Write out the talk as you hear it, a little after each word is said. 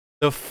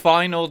The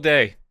final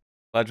day.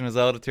 Legend of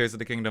Zelda Tears of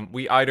the Kingdom.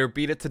 We either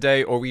beat it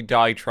today or we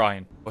die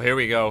trying. Well, here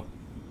we go.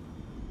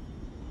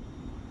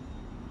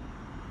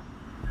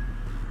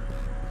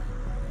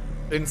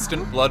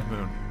 Instant blood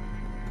moon.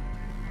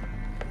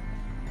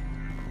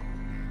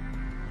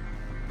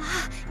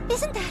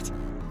 Isn't that?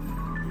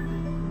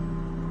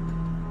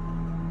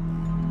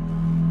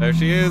 There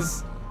she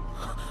is.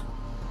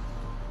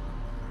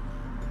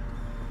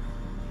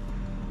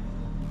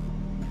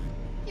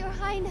 Your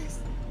Highness.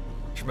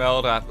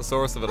 Schmelda, the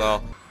source of it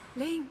all.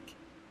 Link.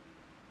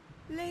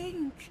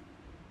 Link.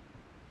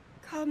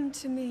 Come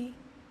to me.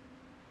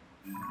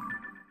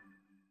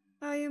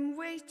 I am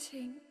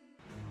waiting.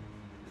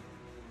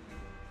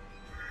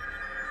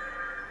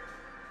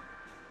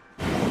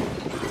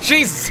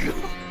 Jesus!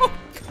 Oh,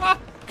 God.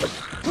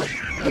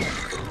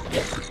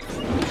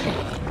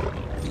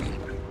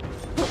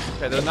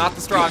 Okay, they're not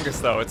the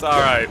strongest though, it's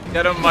alright.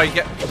 Get them,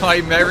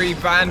 my merry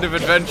band of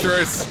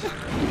adventurers.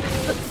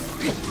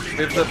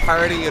 With the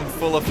party in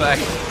full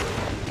effect.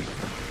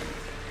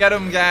 Get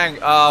them, gang.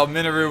 Oh,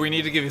 Minoru, we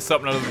need to give you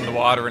something other than the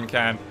watering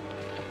can.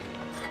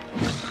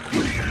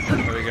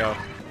 There we go.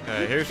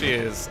 Okay, here she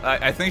is.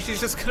 I think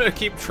she's just gonna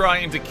keep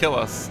trying to kill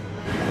us.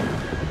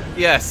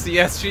 Yes,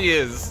 yes she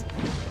is.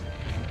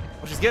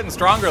 Well, she's getting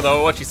stronger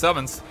though, what she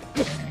summons.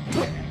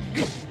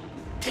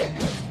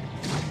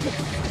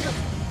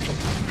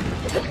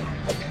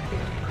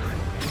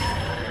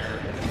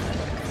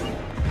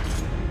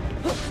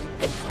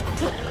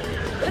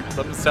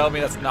 Something's telling me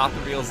that's not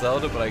the real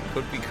Zelda, but I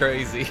could be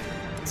crazy.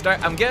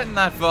 I'm getting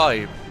that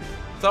vibe.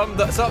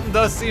 Something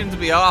does seem to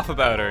be off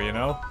about her, you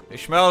know? Hey,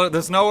 Schmelda,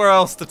 there's nowhere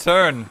else to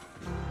turn.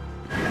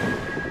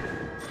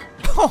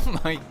 Oh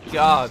my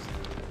god.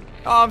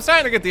 Oh, I'm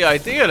starting to get the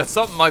idea that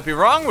something might be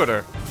wrong with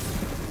her.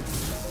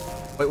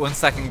 Wait 1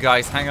 second,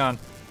 guys. Hang on.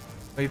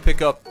 Let me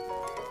pick up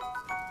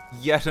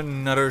yet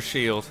another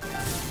shield.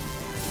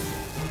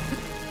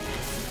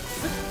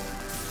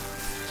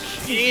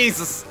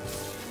 Jesus.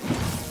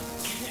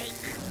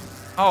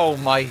 Oh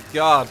my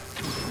god.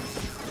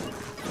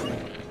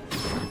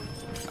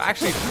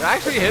 Actually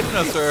hitting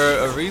us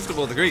to a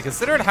reasonable degree,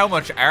 considering how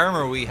much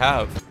armor we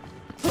have.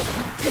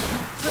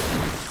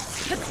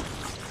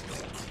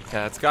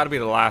 Yeah, it's gotta be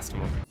the last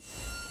one.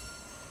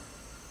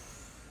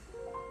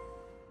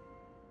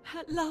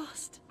 At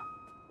last.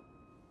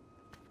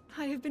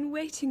 I have been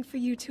waiting for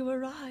you to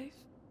arrive.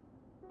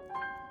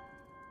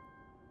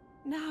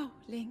 Now,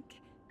 Link,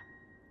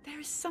 there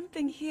is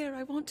something here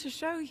I want to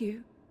show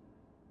you.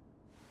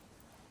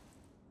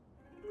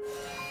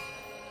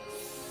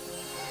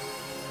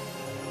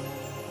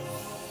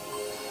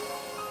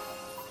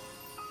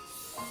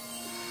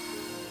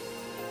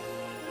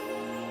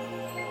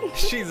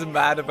 She's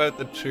mad about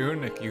the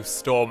tunic. You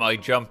stole my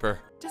jumper.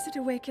 Does it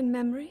awaken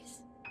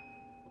memories?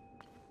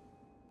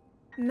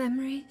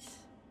 Memories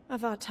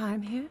of our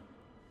time here?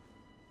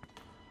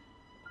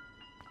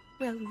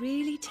 Well,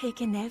 really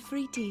take in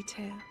every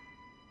detail.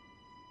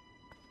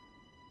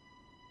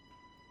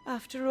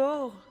 After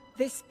all,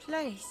 this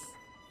place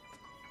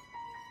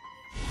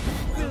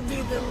will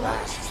be the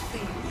last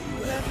thing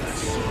you ever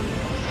see.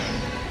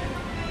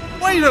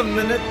 Wait a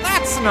minute,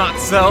 that's not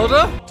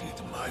Zelda!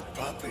 Did my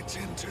puppet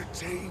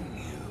entertain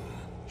you?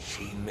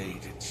 She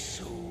made it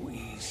so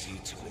easy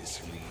to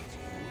mislead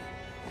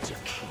you, to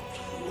keep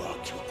you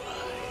occupied.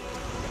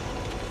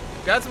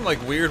 Got some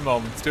like weird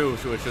moments too,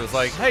 which was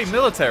like, hey,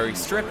 military,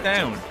 strip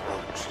down.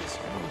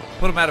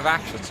 Put them out of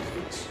action.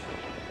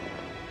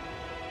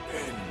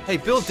 Hey,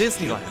 build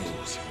Disneyland.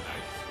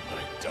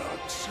 My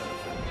dark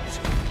servant,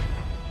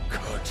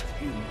 cut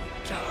him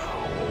down.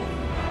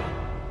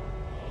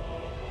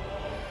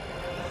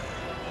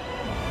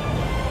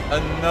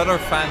 Another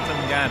Phantom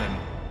Ganon.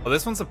 Well,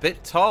 this one's a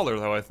bit taller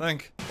though, I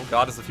think. Oh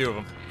god, there's a few of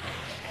them.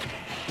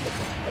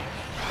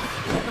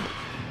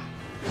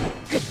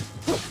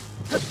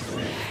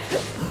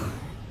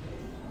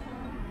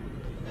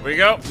 Here we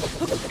go.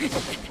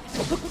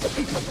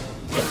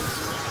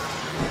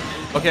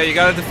 Okay, you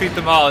gotta defeat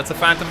them all. It's a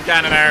Phantom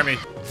Ganon army.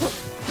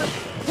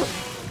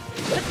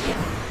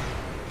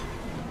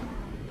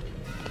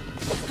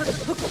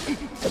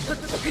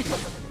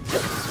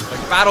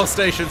 Like battle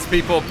stations,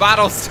 people.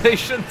 Battle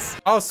stations.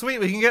 Oh, sweet.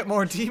 We can get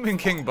more Demon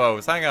King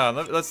bows. Hang on.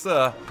 Let's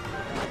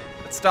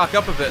stock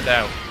up a bit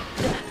now.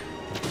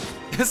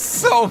 There's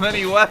so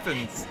many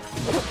weapons.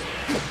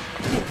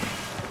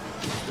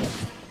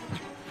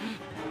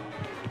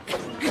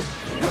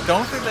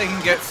 Don't think they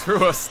can get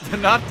through us. They're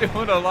not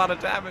doing a lot of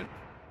damage.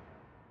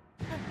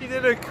 He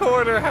did a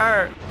quarter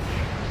heart.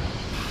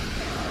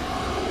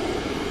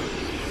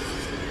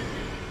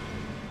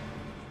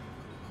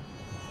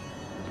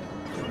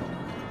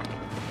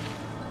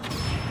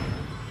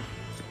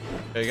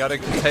 Okay, you gotta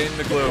contain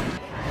the gloom.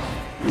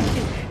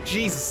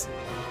 Jesus.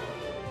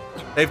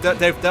 They've got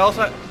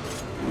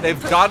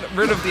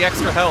rid of the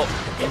extra health.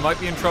 We might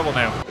be in trouble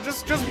now.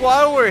 Just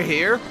while we're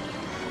here,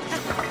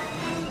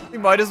 we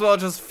might as well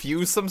just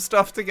fuse some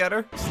stuff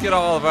together. Just get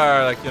all of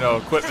our, like, you know,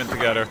 equipment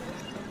together.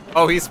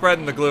 Oh, he's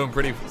spreading the gloom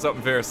pretty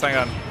something fierce. Hang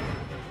on.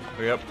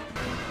 Yep.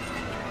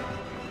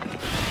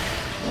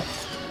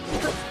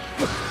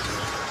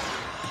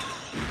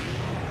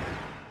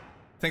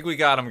 think we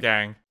got him,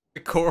 gang.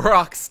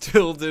 Korok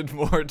still did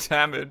more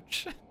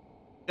damage.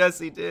 Yes,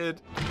 he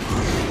did.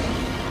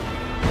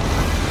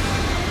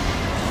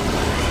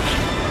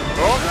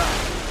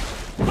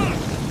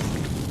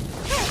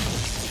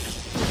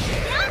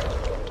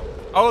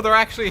 Oh, they're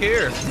actually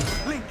here.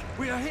 Link,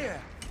 we are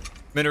here.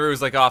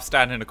 Minoru's like off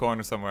standing in a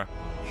corner somewhere.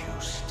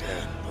 You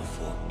stand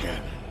before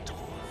Ganondorf.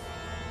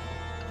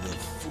 The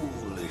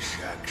foolish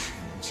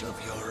actions of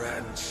your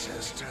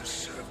ancestors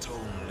served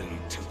only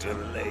to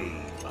delay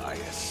my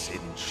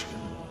ascension.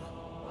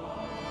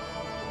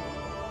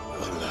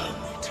 Allow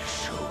me to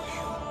show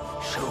you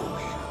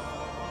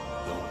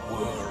the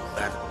world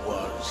that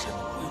was and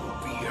will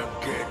be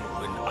again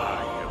when I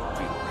have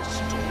been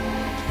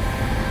restored.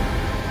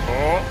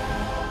 Oh.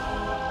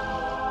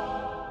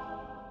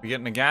 We're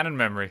getting a Ganon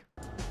memory.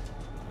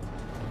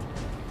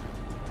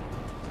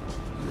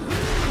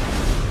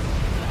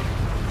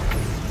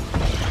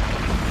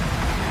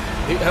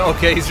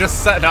 Okay, he's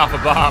just setting off a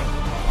bomb.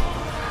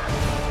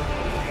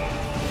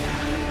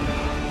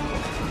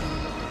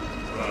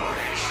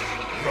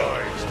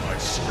 Rise, my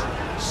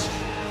sons.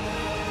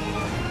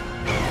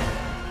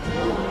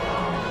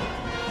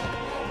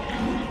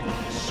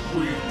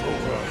 Sweep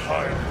over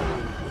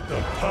Hyrule with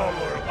the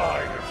power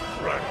I have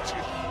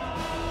granted.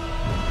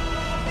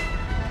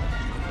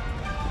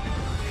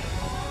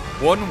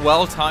 One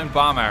well-timed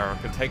bomb arrow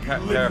could take care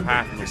of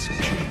half of this.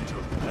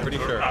 Pretty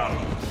sure.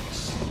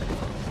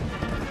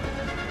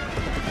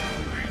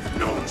 Leave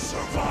no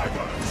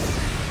survivors.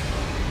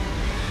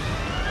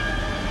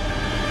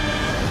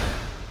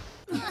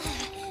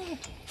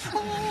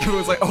 It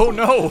was like, oh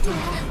no!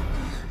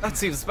 That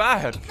seems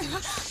bad.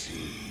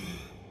 See,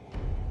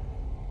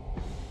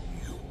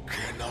 you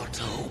cannot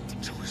hope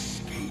to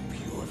escape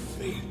your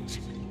fate.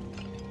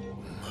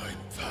 My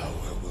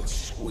power will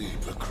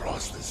sweep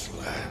across this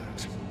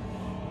land.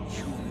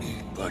 You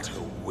need but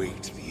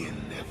await the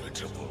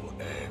inevitable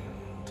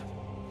end.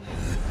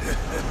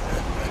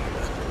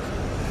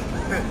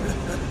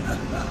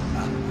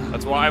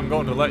 That's why I'm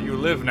going to let you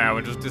live now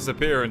and just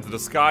disappear into the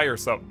sky or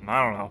something.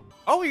 I don't know.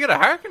 Oh, we get a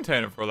heart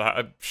container for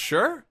that.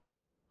 Sure.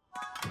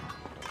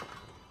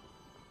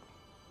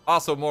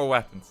 Also, more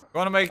weapons. You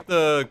want to make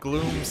the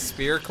Gloom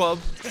Spear Club?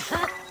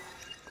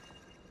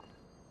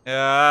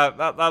 Yeah,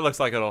 that looks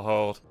like it'll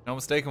hold. No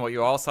mistaken, what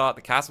you all saw at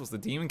the castle was the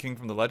Demon King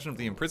from the Legend of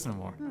the Imprisoned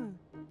One.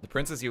 The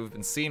princess you have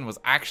been seeing was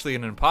actually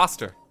an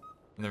imposter.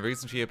 And the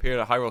reason she appeared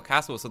at Hyrule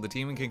Castle was so the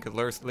Demon King could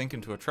lure Link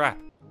into a trap.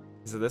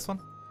 Is it this one?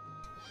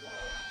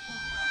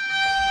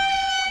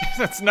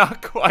 That's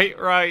not quite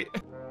right.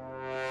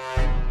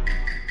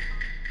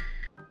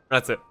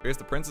 That's it. Here's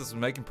the princess was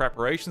making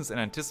preparations in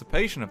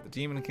anticipation of the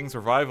Demon King's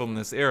revival in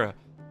this era.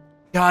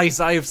 Guys,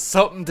 I have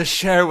something to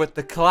share with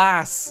the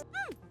class.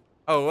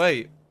 Oh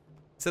wait,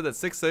 he said that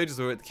 6 sages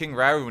were with King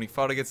Rauru when he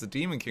fought against the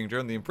Demon King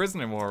during the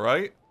Imprisonment War,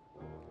 right?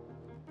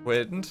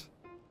 Wouldn't.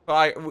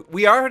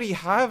 We already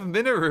have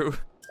Minoru.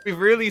 We've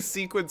really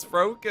sequence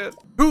broke it.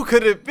 Who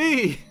could it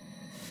be?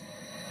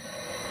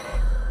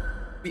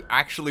 We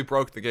actually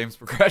broke the game's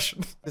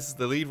progression. This is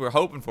the lead we're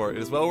hoping for. It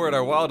is well worth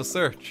our while to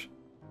search.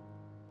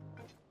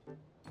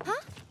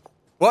 Huh?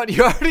 What?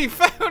 You already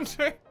found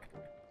her?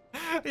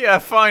 Yeah,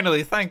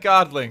 finally. Thank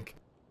God, Link.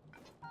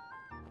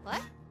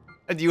 What?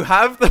 And you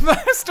have the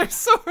Master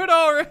Sword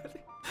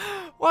already?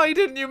 Why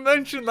didn't you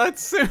mention that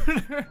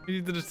sooner? You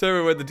need to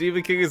determine where the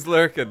Demon King is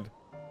lurking.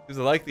 It was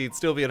likely he'd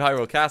still be at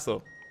Hyrule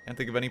Castle. Can't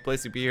think of any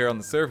place he'd be here on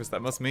the surface.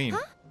 That must mean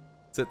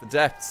it's at the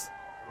depths.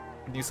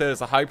 And you said there's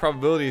a high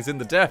probability he's in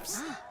the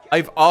depths.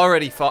 I've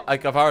already fought,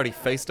 like I've already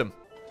faced him.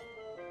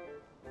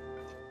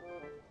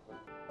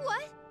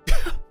 What?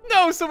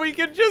 No, so we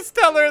can just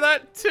tell her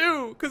that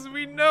too, because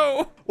we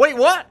know. Wait,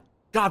 what?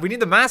 God, we need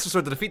the Master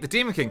Sword to defeat the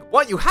Demon King.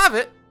 What, you have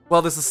it?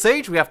 Well, there's a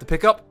sage we have to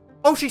pick up.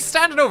 Oh, she's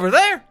standing over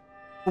there.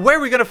 Where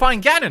are we gonna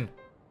find Ganon?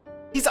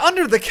 He's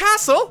under the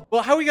castle?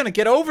 Well, how are we gonna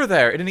get over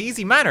there in an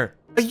easy manner?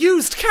 A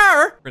used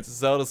car? Princess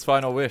Zelda's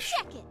final wish.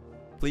 Check it.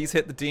 Please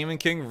hit the Demon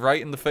King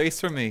right in the face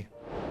for me.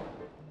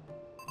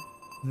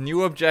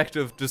 New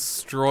objective,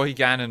 destroy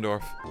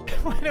Ganondorf.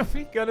 When are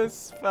we gonna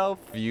spell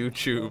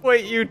YouTube?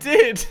 Wait, you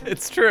did!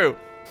 It's true.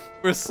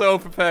 We're so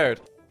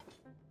prepared.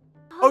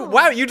 Oh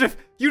wow, you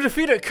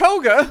defeated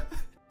Koga?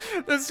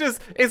 It's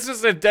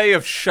just a day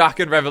of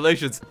shocking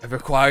revelations. I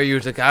require you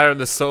to gather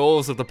the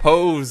souls of the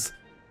Poes,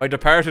 my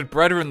departed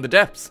brethren in the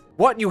depths.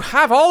 What, you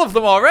have all of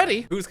them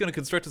already? Who's gonna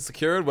construct a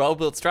secure and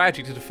well-built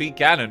strategy to defeat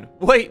Ganon?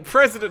 Wait,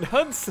 President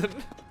Hudson.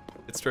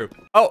 It's true.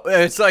 Oh,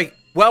 it's like,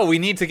 well, we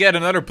need to get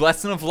another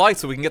Blessing of Light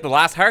so we can get the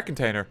last heart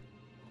container.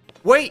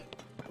 Wait,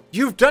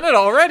 you've done it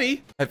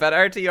already? I bet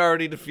RT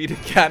already defeated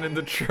Ganon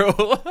the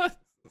Troll.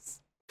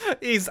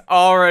 He's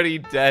already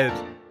dead.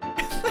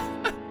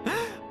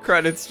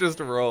 Credits just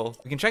roll.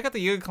 We can check out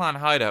the Yiga Clan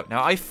hideout.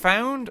 Now, I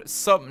found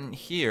something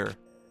here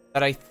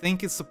that I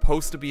think is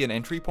supposed to be an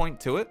entry point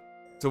to it.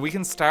 So we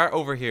can start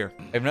over here.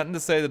 I have nothing to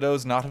say to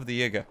those not of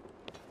the Yiga.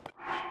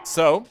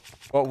 So,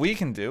 what we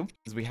can do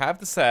is we have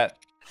the set.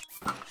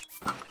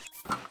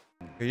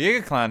 The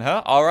Yiga Clan,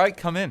 huh? Alright,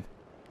 come in.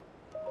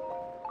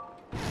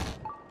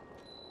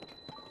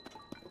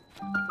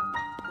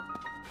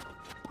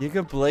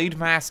 Yiga Blade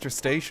Master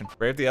Station.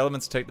 Brave the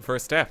elements to take the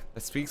first step.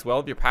 That speaks well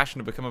of your passion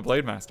to become a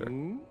Blade Master.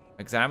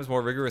 Exam is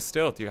more rigorous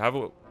still. Do you have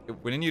it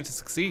within you to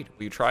succeed?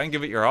 Will you try and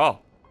give it your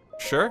all?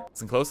 Sure.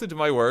 Listen closely to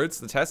my words.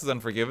 The test is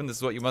unforgiven. This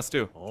is what you must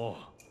do.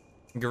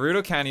 In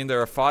Gerudo Canyon,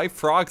 there are 5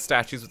 frog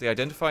statues with the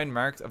identifying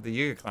marks of the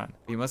Yiga clan.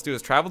 What you must do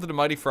is travel to the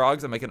mighty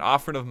frogs and make an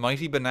offering of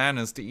mighty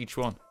bananas to each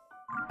one.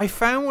 I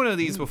found one of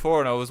these before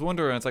and I was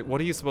wondering, it's like,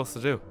 what are you supposed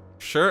to do?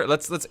 Sure,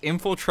 let's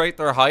infiltrate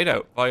their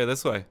hideout via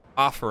this way.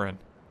 Offering.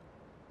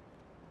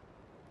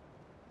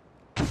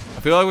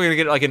 I feel like we're gonna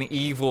get like an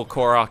evil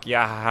Korok.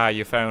 Yahaha,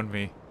 you found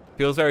me.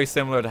 Feels very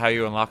similar to how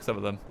you unlock some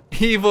of them.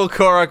 Evil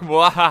Korok,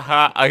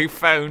 mwahaha, I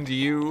found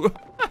you.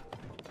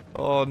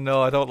 Oh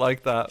no, I don't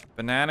like that.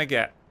 Banana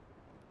get.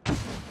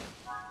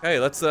 Hey,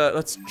 let's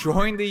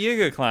join the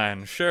Yiga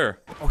clan, sure.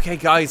 Okay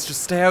guys,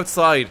 just stay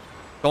outside.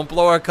 Don't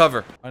blow our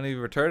cover. Finally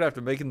returned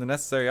after making the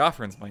necessary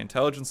offerings. My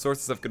intelligence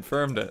sources have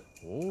confirmed it.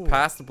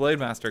 Pass the Blade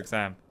Master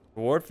exam.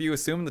 Reward for you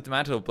assuming the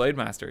mantle of Blade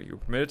Master. You are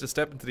permitted to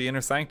step into the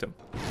inner sanctum.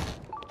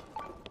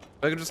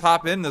 I can just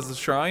hop in, there's a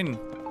shrine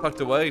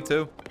tucked away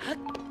too.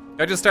 Can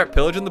I just start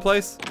pillaging the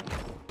place?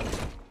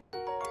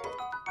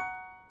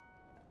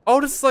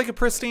 Oh, this is like a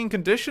pristine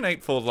condition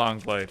 8-fold long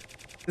blade.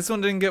 This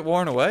one didn't get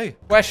worn away.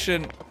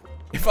 Question,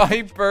 if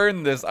I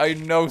burn this, I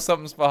know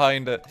something's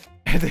behind it.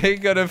 Are they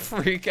gonna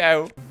freak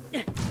out?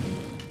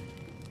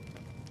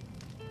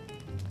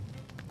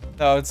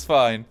 No, it's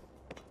fine.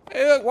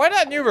 Hey, look, why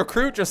that new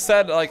recruit just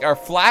set like our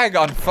flag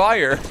on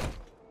fire?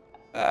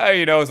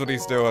 He knows what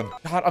he's doing.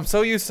 God, I'm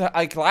so used to,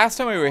 like, last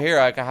time we were here,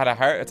 like, I had a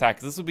heart attack.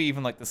 This would be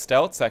even like the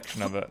stealth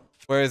section of it.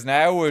 Whereas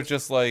now we're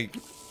just like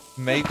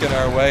making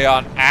our way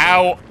on.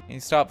 Ow! Can you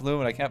stop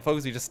blooming? I can't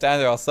focus. You just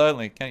stand there all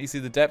silently. Can't you see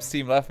the depths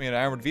team left me an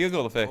armored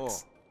vehicle to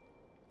fix?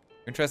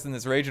 You're interested in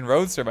this raging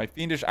roadster, my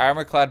fiendish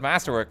armor-clad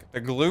masterwork, the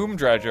Gloom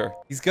Dredger.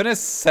 He's gonna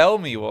sell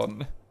me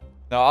one.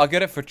 No, I'll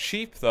get it for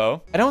cheap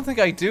though. I don't think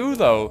I do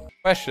though.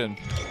 Question.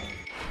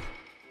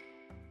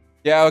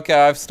 Yeah, okay,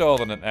 I've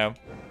stolen it now.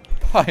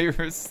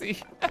 Piracy.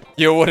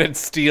 You wouldn't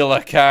steal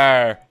a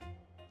car.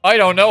 I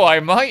don't know, I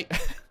might.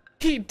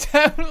 He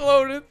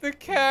downloaded the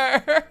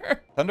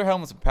car.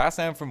 Thunderhelm was passed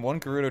down from one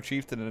Gerudo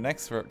chief to the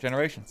next for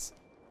generations.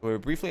 We were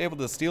briefly able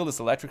to steal this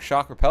electric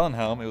shock repellent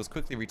helm. It was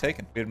quickly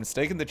retaken. We had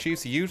mistaken the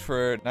chief's youth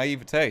for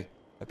naivete.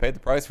 I paid the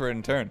price for it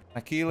in turn.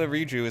 Akila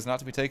Riju is not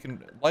to be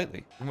taken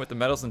lightly. Even with the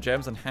metals and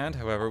gems in hand,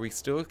 however, we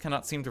still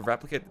cannot seem to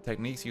replicate the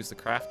techniques used to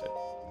craft it.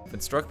 I've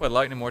been struck by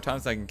lightning more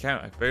times than I can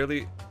count.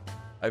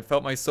 I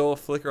felt my soul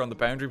flicker on the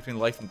boundary between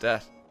life and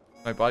death.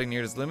 My body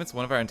neared its limits.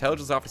 One of our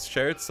intelligence officers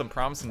shared some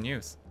promising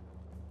news.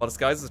 While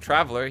disguised as a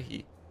traveler,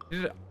 he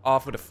hit it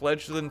off with a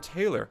fledgling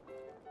tailor.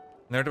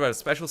 Learned about a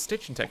special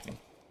stitching technique.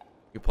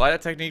 We applied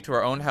that technique to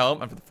our own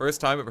helm, and for the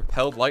first time it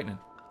repelled lightning.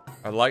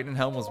 Our lightning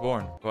helm was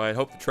born. Though I had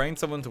hoped to train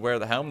someone to wear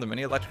the helm, the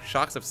many electric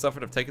shocks I've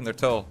suffered have taken their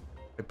toll.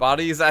 My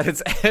body is at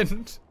its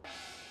end,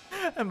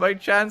 and my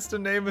chance to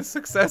name a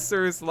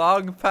successor is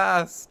long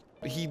past.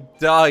 He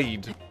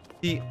died.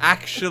 He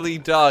actually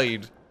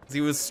died.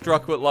 He was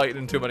struck with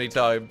lightning too many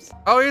times.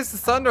 Oh, here's the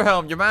Thunder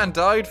Helm your man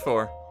died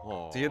for.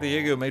 So you're the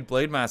Yiga made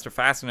Blade Master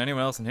faster than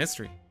anyone else in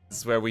history. This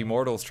is where we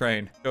mortals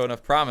train. Show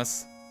enough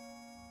promise.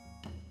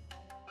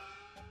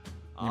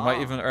 You might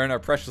even earn our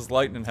precious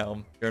lightning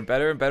helm. You earn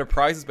better and better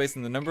prizes based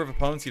on the number of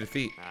opponents you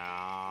defeat.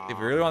 If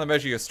you really want to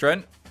measure your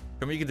strength,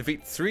 come you can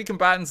defeat 3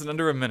 combatants in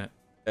under a minute.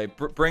 Okay,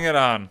 bring it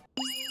on.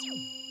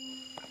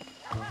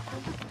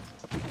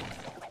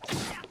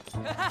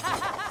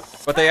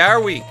 But they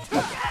are weak.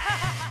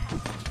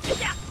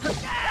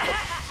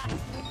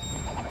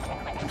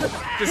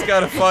 Just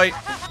gotta fight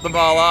them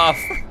all off.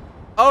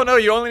 Oh no,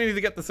 you only need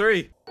to get the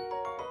 3.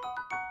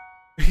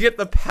 You get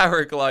the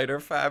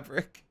paraglider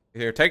fabric.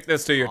 Here, take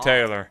this to your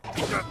tailor.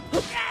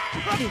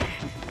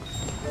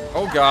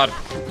 Oh god.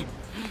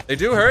 They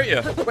do hurt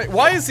you. Wait,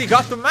 why has he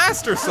got the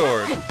Master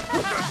Sword?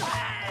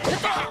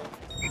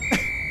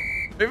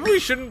 Maybe we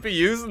shouldn't be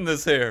using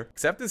this here.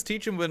 Accept this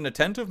teaching with an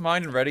attentive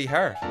mind and ready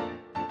heart.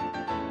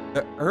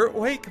 The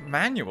Earthquake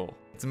Manual.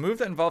 It's a move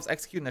that involves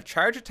executing a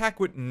charge attack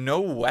with no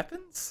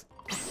weapons?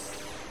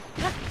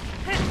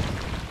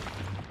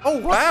 Oh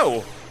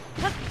wow!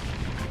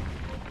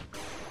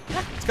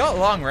 It's got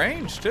long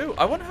range too.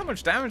 I wonder how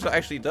much damage that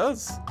actually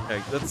does. Okay,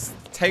 let's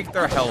take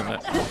their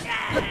helmet.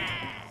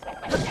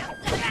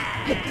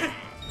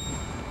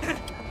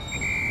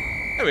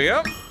 There we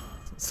go.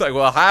 It's like,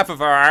 well, half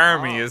of our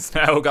army is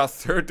now got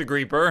 3rd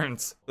degree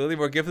burns. Clearly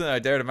more gifted than I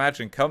dared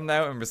imagine. Come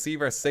now and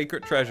receive our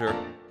sacred treasure.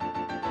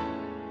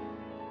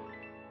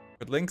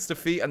 With Link's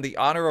defeat and the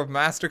honor of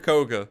Master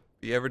Koga.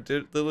 Be ever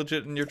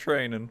diligent in your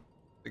training.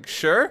 Like,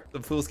 sure?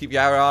 The fools keep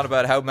yammering on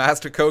about how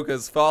Master Koga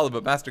has fallen,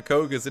 but Master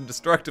Koga is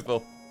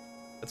indestructible.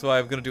 That's why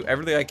I'm gonna do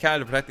everything I can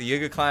to protect the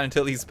Yiga clan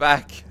until he's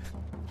back.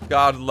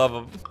 God love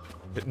him.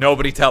 But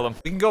nobody tell him.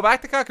 We can go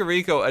back to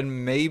Kakariko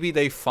and maybe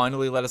they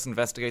finally let us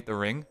investigate the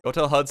ring. Go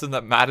tell Hudson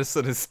that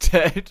Madison is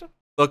dead.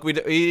 Look,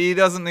 he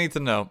doesn't need to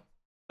know.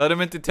 Let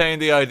him entertain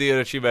the idea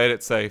that she made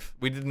it safe.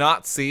 We did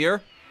not see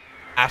her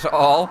at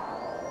all,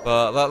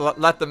 but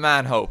let the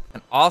man hope.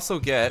 And also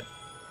get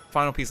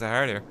Final piece of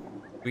heart here.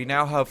 We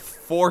now have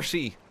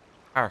 40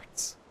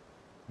 hearts.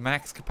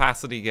 Max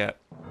capacity get.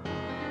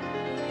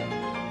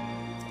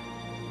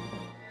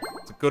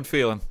 It's a good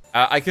feeling.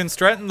 I can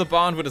strengthen the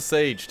bond with a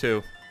sage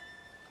too.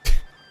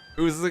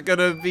 Who's it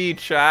gonna be,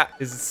 chat?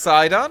 Is it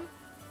Sidon?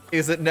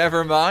 Is it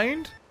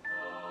Nevermind?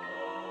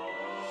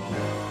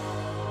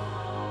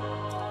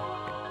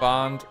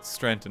 Bond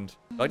strengthened.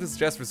 I'd like to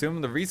suggest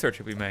resuming the research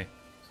that we made.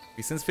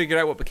 We since figured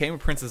out what became of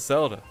Princess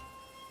Zelda.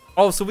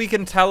 Oh, so we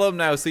can tell him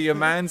now, so your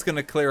man's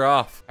gonna clear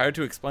off. Hard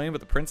to explain,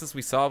 but the princess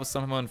we saw was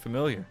somehow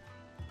unfamiliar.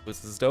 It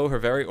was as though her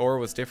very aura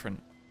was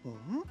different.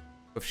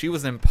 If she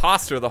was an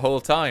imposter the whole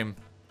time,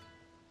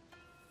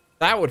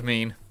 that would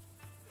mean...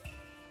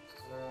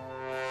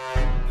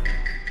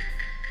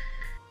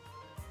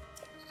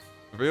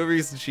 The real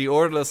reason she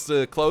ordered us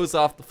to close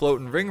off the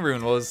floating ring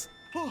rune was...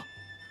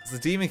 the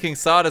Demon King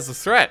saw it as a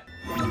threat.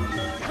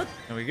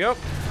 There we go.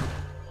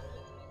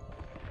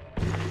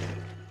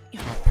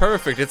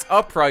 Perfect, it's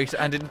upright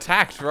and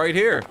intact right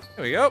here.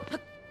 There we go.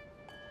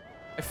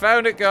 I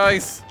found it,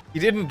 guys. He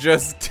didn't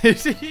just, did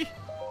he?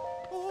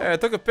 I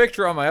took a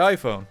picture on my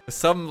iPhone. There's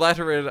some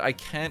letter in it I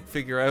can't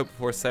figure out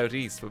before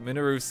Southeast, but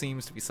Minoru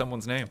seems to be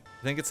someone's name.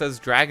 I think it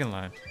says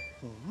Dragonland.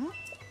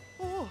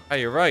 Oh,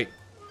 you're right.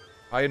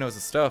 Paya knows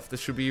his stuff. This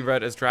should be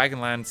read as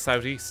Dragonland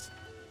Southeast.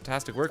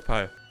 Fantastic work,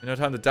 Paya. No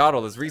time to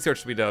dawdle. There's research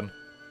to be done.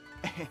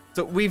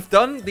 So we've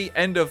done the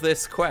end of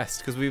this quest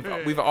because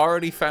we've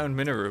already found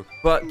Minoru,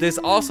 but this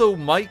also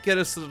might get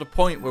us to the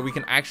point where we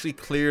can actually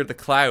clear the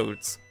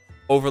clouds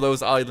over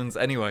those islands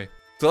anyway.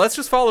 So let's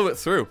just follow it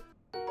through.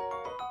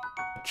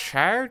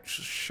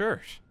 Charged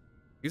shirt.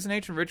 Using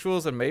ancient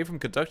rituals and made from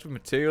conductive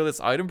material,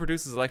 this item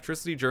produces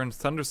electricity during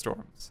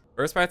thunderstorms.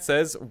 First part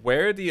says,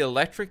 wear the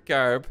electric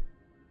garb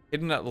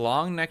hidden at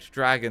long-necked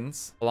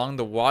dragons along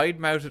the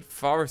wide-mouthed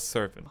forest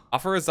serpent.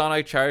 Offer a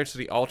Zanai charge to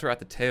the altar at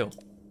the tail.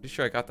 Pretty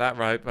sure I got that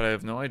right, but I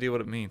have no idea what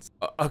it means.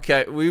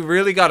 Okay, we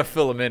really got to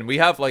fill them in. We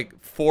have like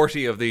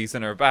 40 of these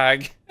in our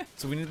bag.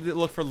 So we need to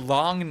look for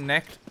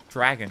long-necked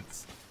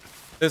dragons.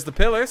 There's the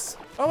pillars.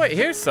 Oh wait,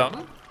 here's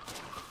something.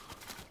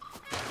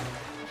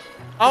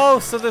 Oh,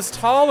 so there's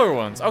taller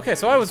ones. Okay,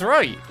 so I was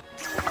right.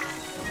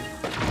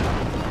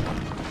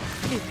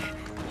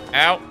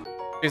 Ow.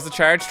 Here's the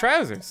charged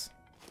trousers.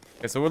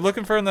 Okay, so we're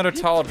looking for another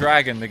tall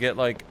dragon to get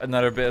like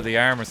another bit of the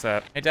armor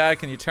set. Hey Dad,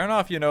 can you turn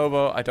off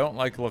Yunobo? I don't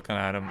like looking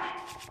at him.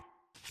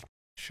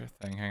 Sure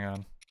thing, hang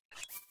on.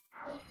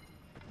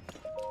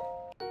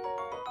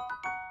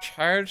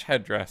 Charge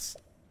headdress.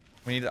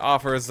 We need to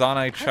offer a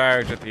Zanai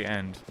charge at the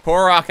end.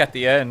 Korok at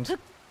the end.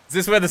 Is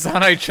this where the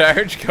Zanai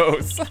charge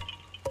goes?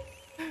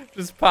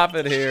 Just pop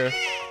it here.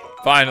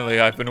 Finally,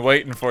 I've been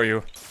waiting for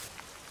you.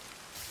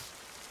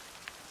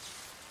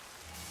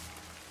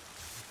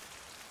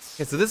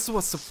 Okay, so this is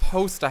what's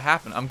supposed to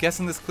happen. I'm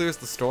guessing this clears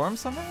the storm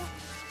somehow?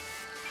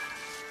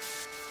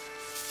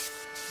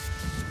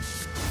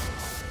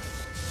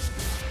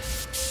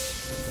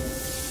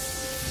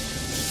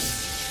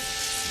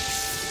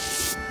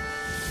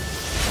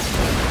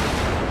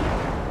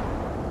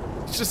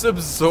 It just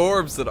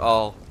absorbs it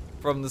all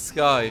from the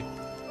sky.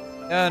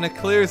 Yeah, and it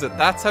clears it.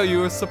 That's how you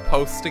were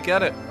supposed to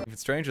get it. Even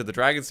stranger, the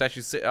dragon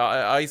statue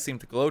eyes seem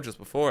to glow just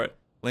before it.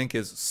 Link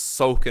is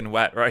soaking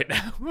wet right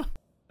now.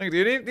 Do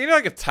you need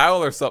like a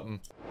towel or something?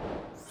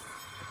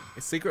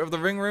 The secret of the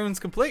ring rune's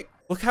complete.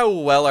 Look how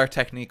well our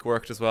technique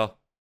worked as well.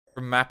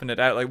 For mapping it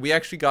out. Like we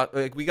actually got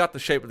we got the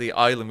shape of the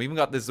island. We even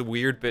got this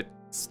weird bit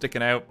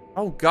sticking out.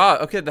 Oh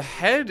god, okay, the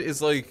head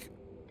is like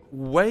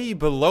way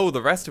below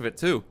the rest of it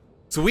too.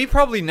 So we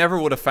probably never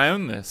would have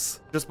found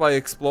this just by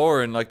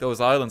exploring like those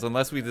islands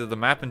unless we did the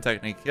mapping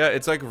technique. Yeah,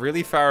 it's like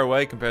really far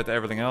away compared to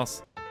everything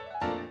else.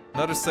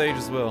 Another sage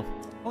as well.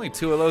 Only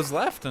 2 of those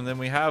left, and then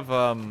we have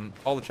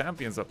all the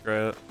champions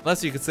upgraded.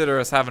 Unless you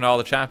consider us having all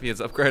the champions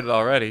upgraded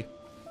already.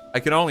 I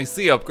can only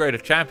see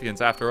upgraded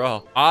champions after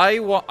all. I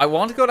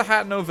want to go to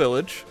Hatno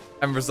Village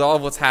and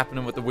resolve what's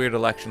happening with the weird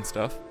election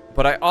stuff.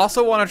 But I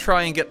also want to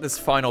try and get this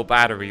final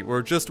battery.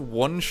 We're just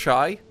one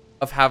shy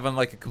of having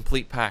like a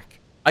complete pack.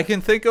 I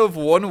can think of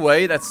one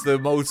way that's the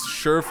most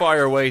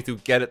surefire way to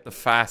get it the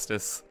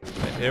fastest.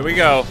 Right, here we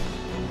go.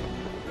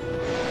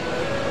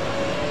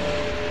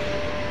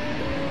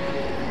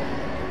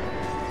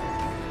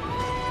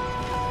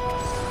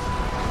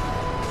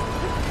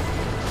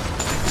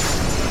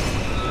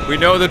 We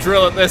know the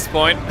drill at this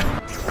point.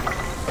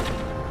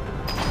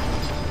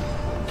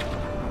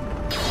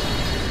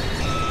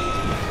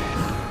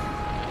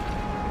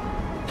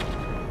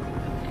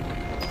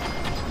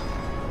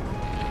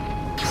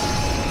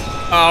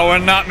 Oh, we're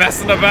not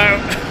messing about.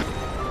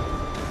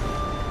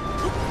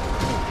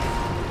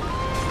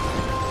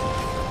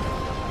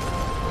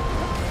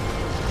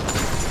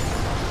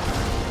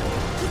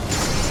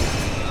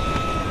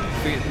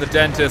 Beating the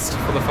dentist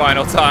for the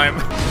final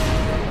time.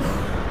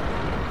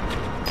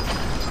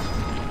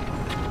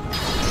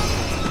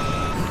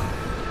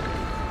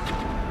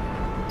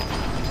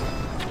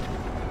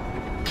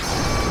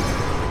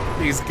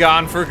 He's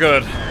gone for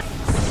good.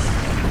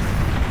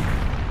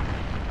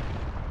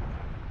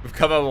 We've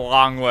come a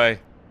long way.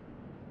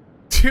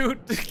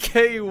 Tooth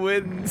decay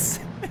wins.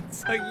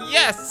 It's like,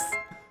 yes!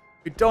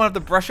 We don't have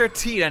to brush our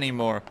teeth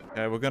anymore.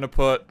 Okay, we're gonna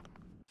put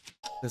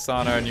this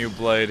on our new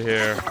blade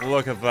here.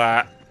 Look at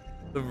that.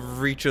 The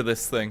reach of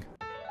this thing.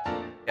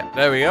 Yeah,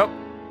 there we go.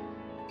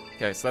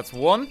 Okay, so that's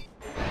one.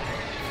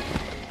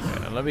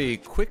 Okay, and let me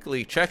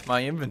quickly check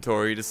my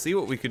inventory to see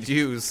what we could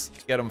use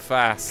to get them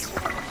fast.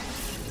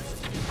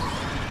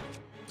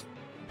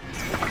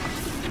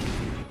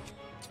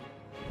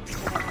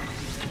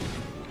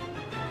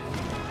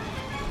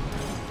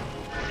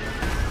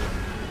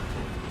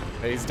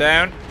 He's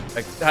down.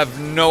 I have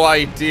no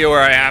idea where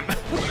I am.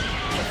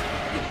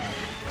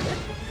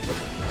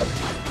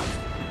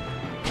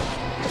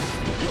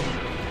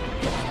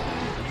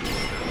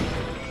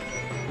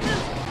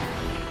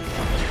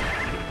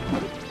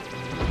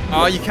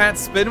 Oh, you can't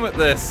spin with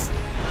this.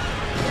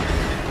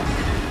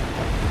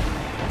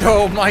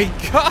 Oh my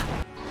god.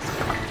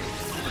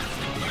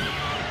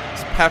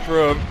 Just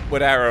pepper him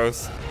with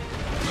arrows.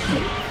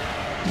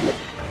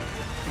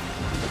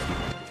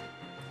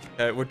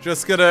 Okay, we're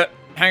just gonna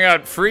hang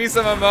on, freeze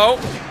him a mo.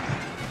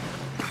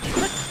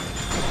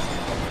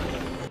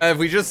 If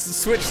we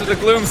just switch to the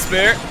gloom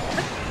spear.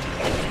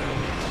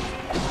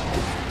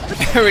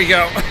 There we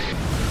go.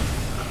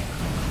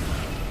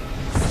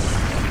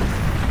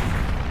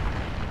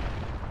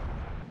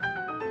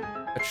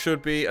 It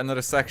should be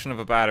another section of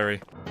a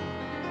battery.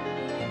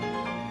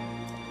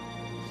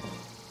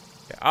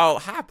 Okay, I'll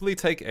happily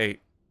take 8.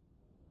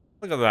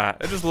 Look at that.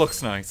 It just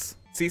looks nice.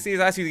 CC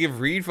has asked you to give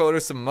Reed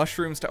voters some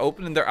mushrooms to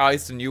open in their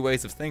eyes to new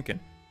ways of thinking.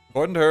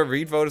 According to her,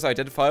 Reed voters are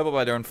identifiable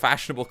by their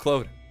unfashionable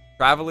clothing.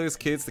 Travelers,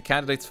 kids, the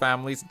candidates'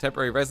 families, and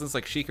temporary residents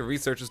like Sheikah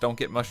researchers don't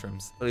get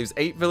mushrooms. It leaves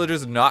 8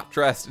 villagers not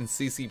dressed in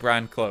CC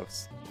brand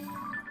clothes.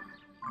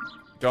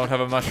 Don't have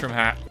a mushroom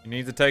hat. You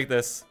need to take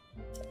this.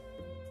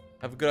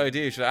 Have a good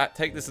idea. You should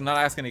take this and not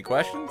ask any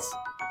questions?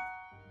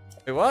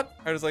 Wait, what?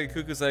 How does like a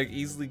cuckoo's egg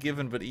easily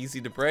given but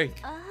easy to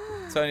break?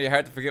 It's finding it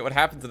hard to forget what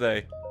happened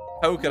today.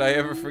 How could I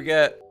ever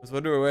forget? I was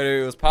wondering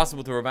whether it was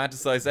possible to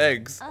romanticize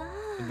eggs.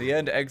 In the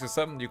end, eggs are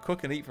something you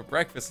cook and eat for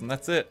breakfast, and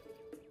that's it.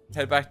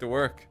 Head back to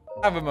work.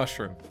 Have a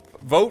mushroom.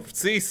 Vote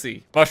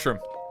CC. Mushroom.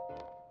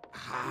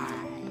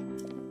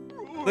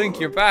 Link,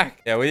 you're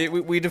back. Yeah,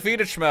 we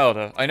defeated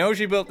Schmelda. I know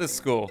she built this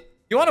school.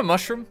 You want a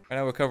mushroom? Right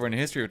now we're covering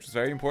history, which is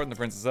very important to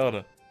Princess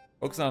Zelda.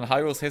 Focusing on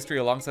Hyrule's history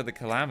alongside the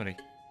Calamity.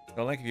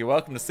 So, Link, you're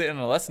welcome to sit in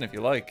a lesson if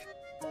you like.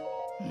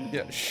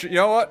 Yeah, you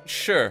know what?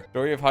 Sure. The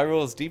story of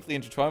Hyrule is deeply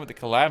intertwined with the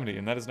Calamity,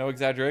 and that is no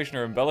exaggeration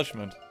or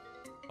embellishment.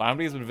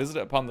 Calamity has been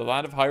visited upon the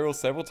land of Hyrule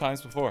several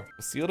times before. It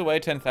was sealed away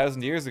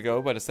 10,000 years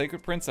ago by the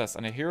sacred princess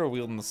and a hero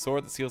wielding the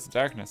sword that seals the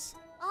darkness.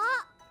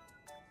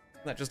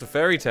 Isn't that just a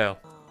fairy tale?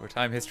 Where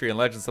time, history, and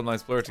legend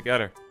sometimes blur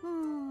together.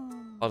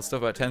 All the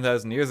stuff about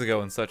 10,000 years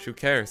ago and such, who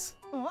cares?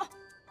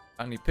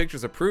 I need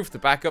pictures of proof to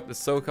back up this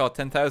so-called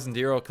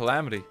 10,000-year-old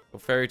calamity. No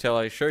fairy tale,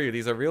 I assure you,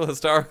 these are real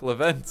historical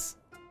events.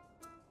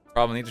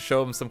 Probably need to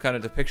show them some kind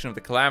of depiction of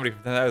the calamity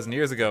from 10,000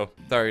 years ago.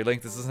 Sorry,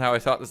 Link, this isn't how I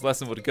thought this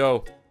lesson would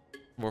go.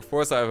 For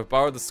foresight, I've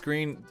borrowed the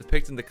screen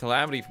depicting the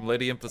calamity from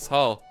Lady Impus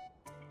Hall.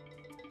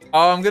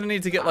 Oh, I'm gonna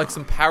need to get like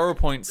some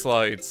PowerPoint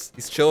slides.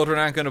 These children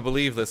aren't gonna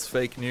believe this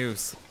fake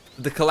news.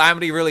 Did the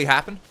calamity really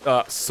happen?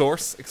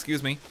 Source,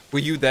 excuse me. Were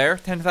you there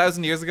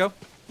 10,000 years ago?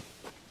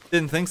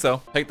 Didn't think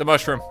so. Take the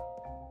mushroom.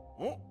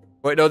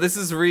 Wait, no, this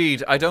is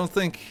Reed. I don't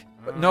think...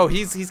 No,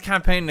 he's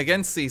campaigning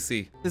against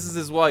CC. This is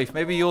his wife.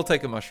 Maybe you'll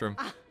take a mushroom.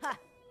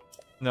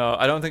 No,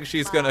 I don't think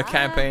she's gonna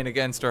campaign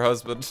against her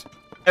husband.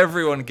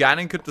 Everyone,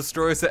 Ganon could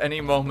destroy us at any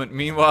moment.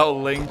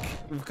 Meanwhile, Link,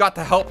 we've got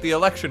to help the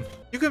election.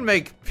 You can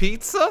make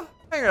pizza?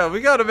 Hang on,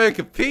 we gotta make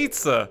a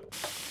pizza.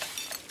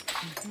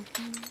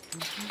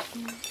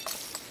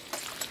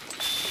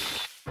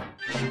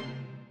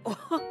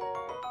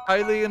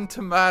 Hylian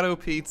tomato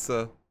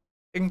pizza.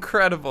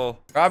 Incredible.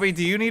 Robbie,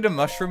 do you need a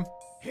mushroom?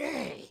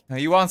 Now,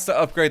 he wants to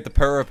upgrade the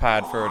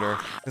Purapad further.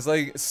 There's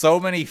like so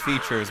many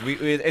features.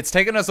 It's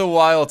taken us a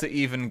while to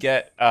even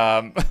get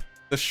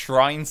the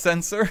shrine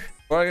sensor.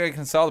 Before I can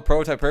install the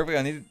prototype perfectly,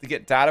 I need to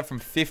get data from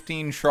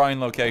 15 shrine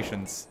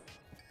locations.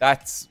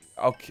 That's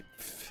okay.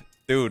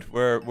 Dude,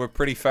 we're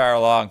pretty far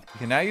along. You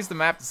can now use the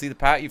map to see the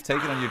path you've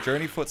taken on your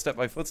journey footstep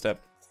by footstep.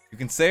 You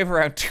can save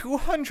around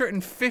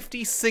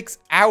 256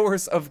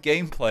 hours of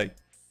gameplay.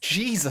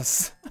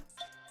 Jesus.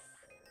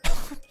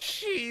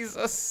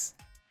 Jesus.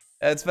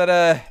 It's been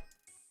a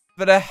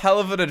hell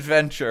of an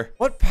adventure.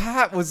 What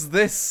path was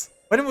this?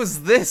 When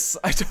was this?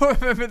 I don't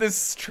remember this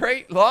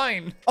straight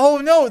line. Oh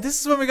no,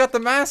 this is when we got the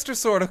Master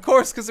Sword, of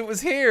course, because it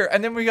was here,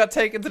 and then we got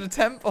taken to the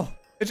temple.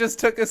 It just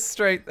took us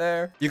straight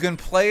there. You can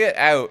play it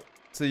out,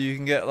 so you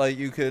can get like,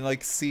 you can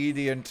like see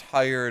the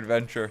entire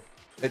adventure.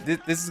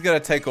 This is gonna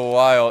take a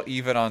while,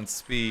 even on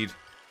speed.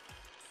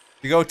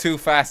 If you go too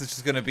fast, it's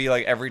just gonna be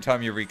like every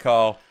time you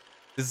recall.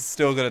 This is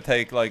still gonna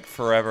take like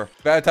forever.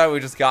 By the time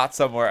we just got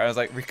somewhere, I was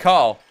like,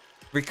 recall.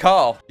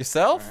 Recall.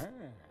 Yourself?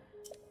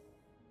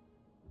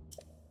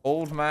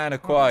 Old man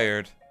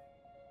acquired.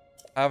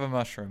 Have a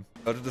mushroom.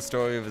 Go to the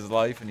story of his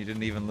life and you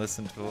didn't even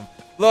listen to him.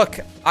 Look,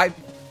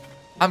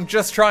 I'm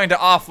just trying to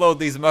offload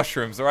these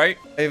mushrooms, right?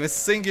 They have a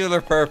singular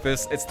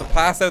purpose. It's to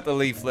pass out the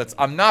leaflets.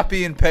 I'm not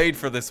being paid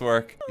for this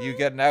work. You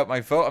getting out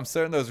my vote? I'm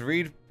certain those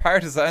Reed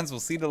partisans will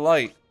see the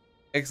light.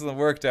 Excellent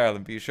work,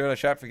 darling. Be sure I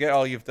shan't forget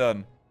all you've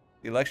done.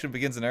 The election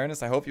begins in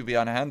earnest. I hope you'll be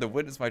on hand to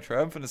witness my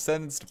triumphant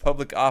ascendance to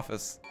public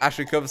office.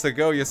 Ashley comes to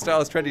go. Your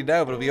style is trendy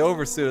now, but it'll be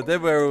over soon. And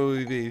then where will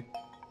we be?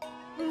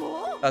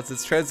 That's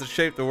its trends that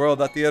shape the world,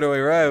 not the other way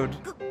around.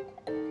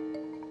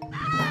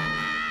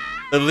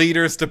 The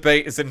leaders'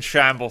 debate is in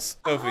shambles.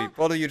 Sophie,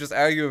 why don't you just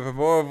argue over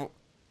more of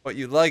what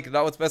you like,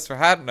 not what's best for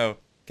Hatno?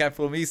 Can't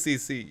fool me,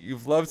 CC.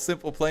 You've loved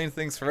simple, plain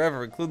things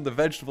forever, including the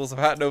vegetables of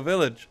Hatno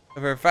Village.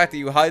 And for the fact that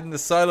you hide in the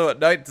silo at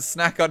night to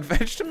snack on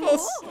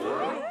vegetables.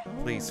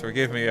 Please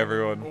forgive me,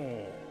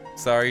 everyone.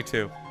 Sorry,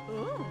 too.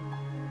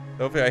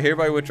 Sophie, I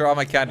hereby withdraw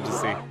my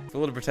candidacy.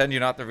 Fool to pretend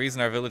you're not the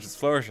reason our village is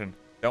flourishing.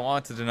 Don't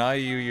want to deny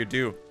you your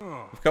due.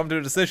 We've come to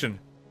a decision.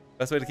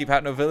 Best way to keep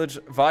Hatno Village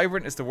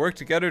vibrant is to work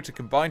together to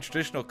combine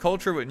traditional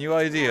culture with new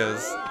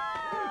ideas.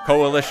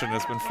 Coalition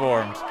has been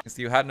formed. It's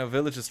the Hatno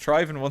Village is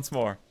thriving once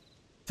more.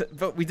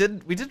 But we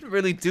didn't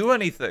really do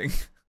anything.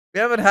 We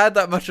haven't had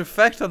that much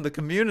effect on the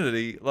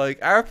community. Like,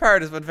 our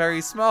part has been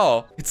very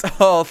small. It's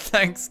all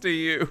thanks to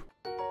you.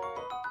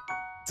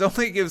 It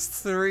only gives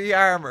 3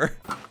 armor.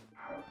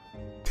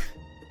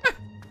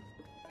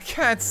 I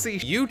can't see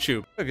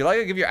YouTube. If you like,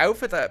 I'll give your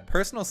outfit that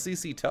personal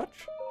CC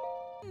touch.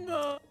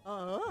 No.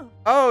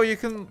 Oh, you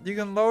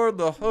can lower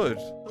the hood.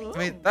 I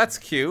mean, that's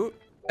cute.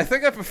 I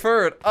think I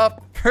prefer it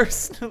up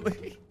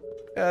personally.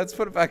 Yeah, let's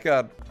put it back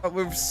on. But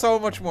we're so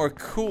much more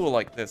cool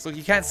like this. Look,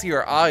 you can't see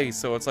her eyes,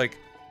 so it's like,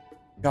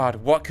 God,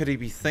 what could he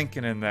be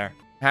thinking in there?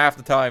 Half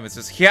the time it's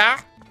just, yeah.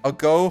 I'll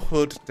go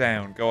hood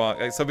down. Go on.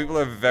 Like, some people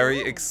are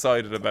very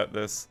excited about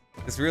this.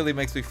 This really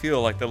makes me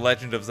feel like the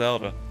Legend of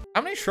Zelda.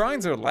 How many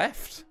shrines are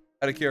left?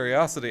 Out of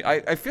curiosity,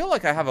 I feel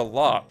like I have a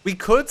lot. We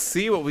could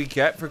see what we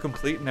get for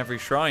completing every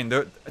shrine.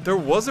 There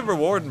was a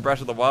reward in Breath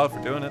of the Wild for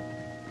doing it.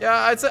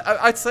 Yeah,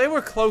 I'd say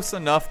we're close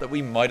enough that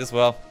we might as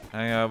well.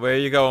 Hang on, where are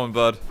you going,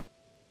 bud?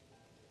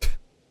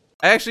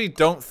 I actually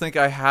don't think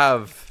I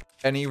have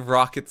any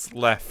rockets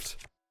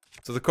left.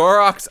 So the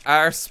Koroks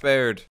are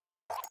spared.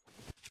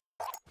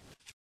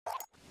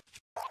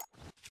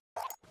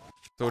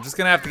 So we're just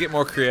gonna have to get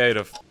more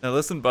creative. Now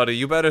listen, buddy,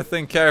 you better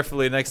think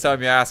carefully next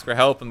time you ask for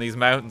help in these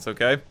mountains,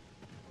 okay?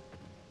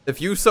 If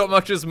you so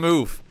much as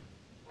move,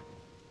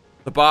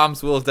 the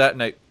bombs will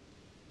detonate.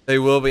 They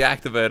will be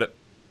activated.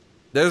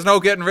 There's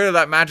no getting rid of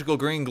that magical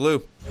green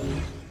glue.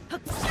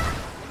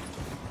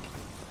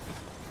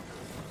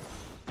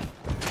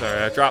 Sorry,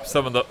 I dropped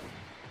some of the...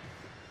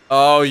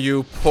 Oh,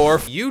 you poor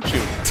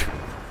YouTube.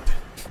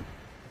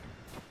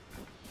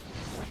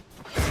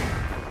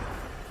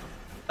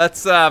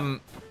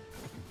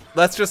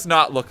 Let's just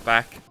not look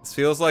back. This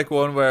feels like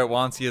one where it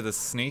wants you to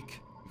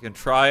sneak. You can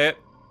try it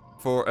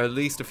for at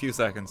least a few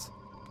seconds.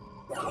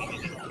 I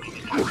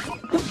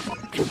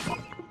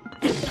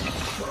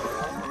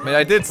mean,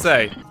 I did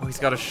say, oh, he's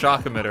got a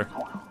shock emitter.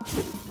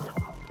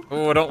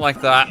 Oh, I don't like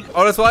that.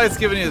 Oh, that's why it's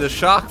giving you the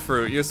shock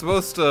fruit. You're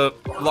supposed to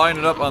line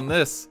it up on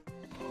this.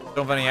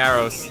 Don't have any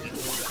arrows.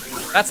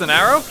 That's an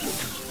arrow?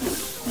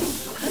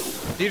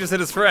 He just hit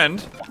his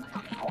friend.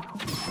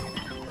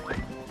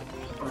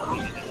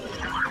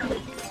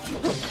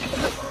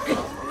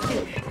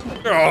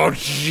 Oh,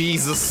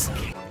 Jesus.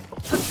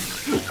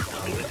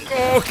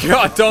 Oh,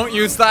 God, don't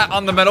use that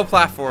on the metal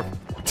platform.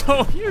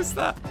 Don't use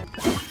that.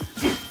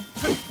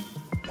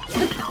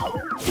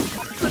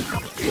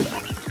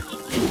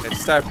 Okay,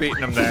 start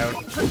beating him down.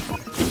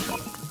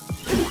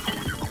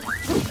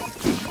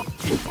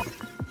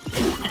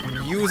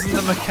 I'm using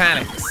the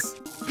mechanics.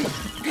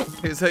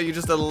 Here's how you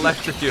just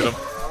electrocute him.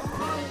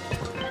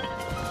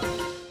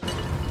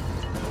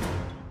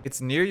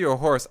 It's near your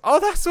horse. Oh,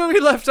 that's where we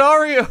left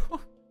Ario.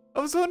 I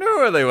was wondering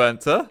where they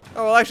went, huh?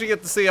 Oh, we'll actually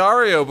get to see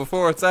Ario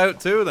before it's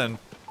out too then.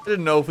 I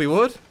didn't know if we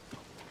would.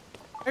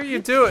 How do you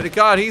do it?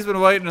 God, he's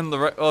been waiting in the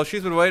rain. Well,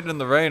 she's been waiting in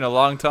the rain a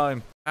long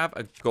time. Have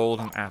a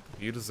golden apple.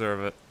 You deserve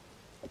it.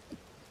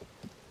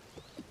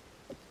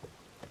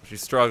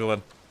 She's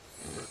struggling.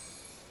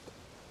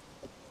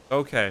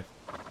 Okay.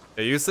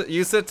 Yeah, you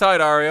sit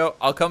tight, Ario.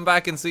 I'll come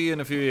back and see you in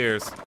a few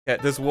years. Yeah,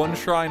 there's one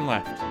shrine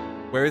left.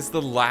 Where's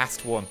the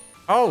last one?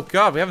 Oh,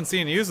 God, we haven't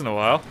seen you in a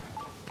while.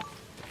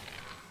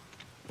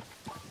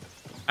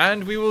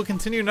 And we will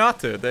continue not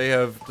to. They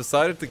have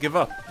decided to give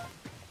up.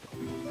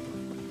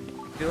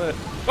 Feel it.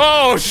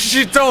 Oh,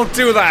 shit, don't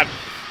do that!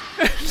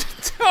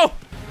 Don't!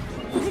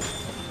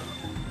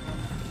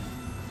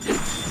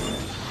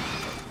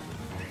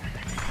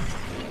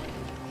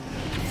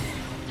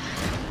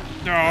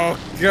 Oh,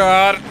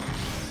 God.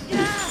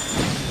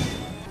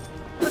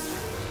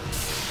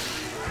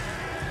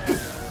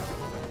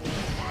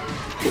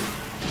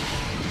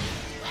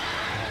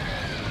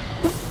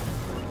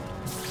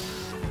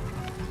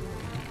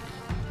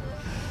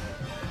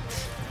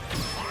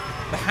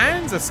 The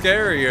hands are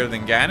scarier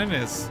than Ganon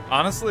is,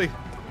 honestly.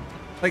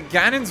 Like,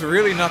 Ganon's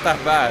really not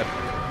that bad.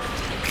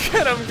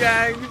 Get him,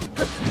 gang!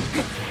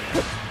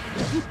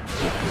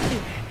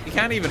 He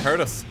can't even hurt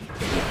us.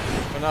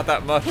 Well, not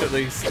that much, at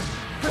least.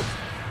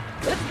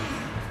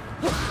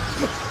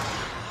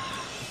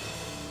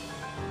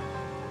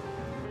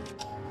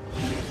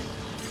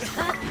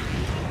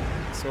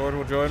 Sword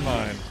will join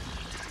mine.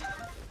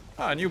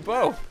 Ah, a new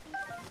bow.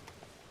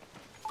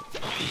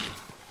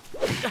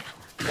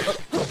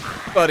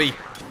 Buddy.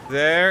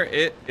 There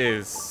it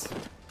is.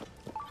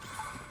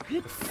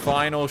 The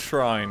final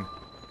shrine.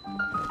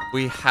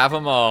 We have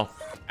them all.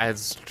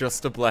 As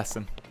just a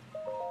blessing.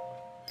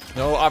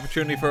 No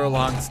opportunity for a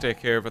long stick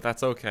here, but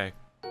that's okay.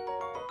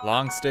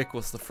 Long stick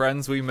was the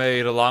friends we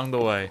made along the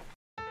way.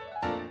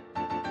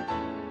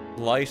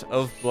 Light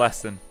of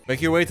Blessing.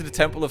 Make your way to the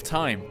Temple of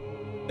Time.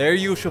 There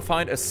you shall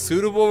find a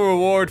suitable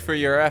reward for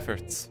your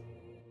efforts.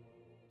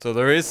 So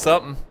there is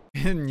something.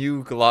 A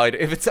new glider.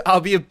 If it's,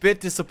 I'll be a bit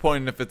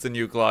disappointed if it's a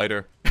new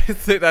glider.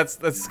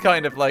 that's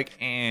kind of like,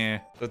 eh.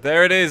 But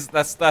there it is.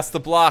 That's the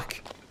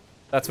block.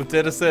 That's what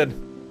did us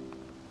in.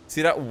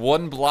 See that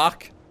one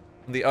block?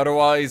 The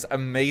otherwise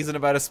amazing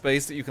amount of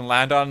space that you can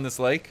land on in this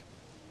lake.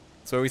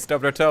 That's where we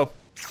stubbed our toe.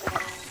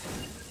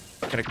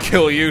 I'm gonna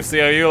kill you, see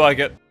how you like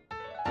it.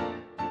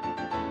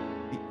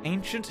 The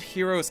Ancient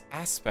Hero's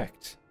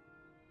Aspect.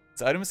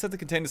 This item is said to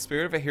contain the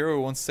spirit of a hero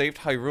who once saved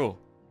Hyrule.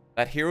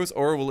 That hero's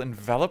aura will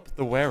envelop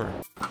the wearer.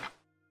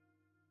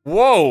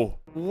 Whoa!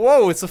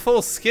 Whoa, it's a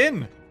full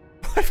skin!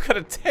 I've got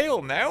a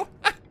tail now?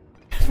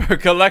 For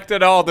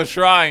collecting all the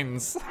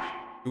shrines.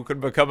 You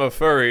can become a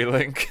furry,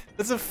 Link.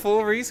 That's a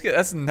full reskin.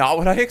 That's not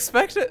what I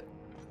expected.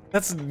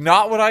 That's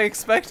not what I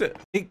expected.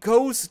 It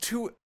goes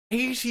to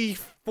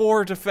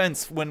 84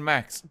 defense when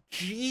max.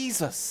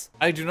 Jesus.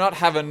 I do not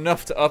have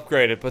enough to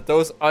upgrade it, but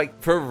those,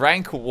 for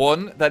rank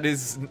 1, that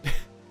is,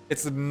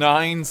 it's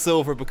 9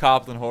 silver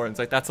bokoblin horns.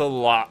 Like, that's a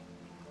lot.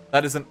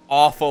 That is an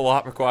awful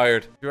lot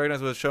required. You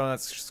recognize what's shown on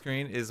that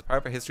screen is a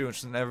part of history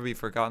which should never be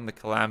forgotten, the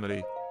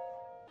Calamity.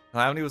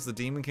 Calamity was the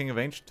demon king of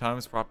ancient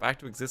times brought back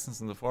to existence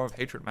in the form of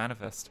hatred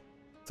manifest.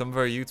 Some of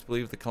our youths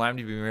believe the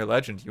Calamity to be a mere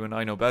legend. You and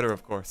I know better,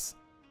 of course.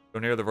 Go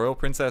near the royal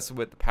princess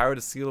with the power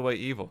to seal away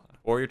evil, a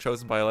warrior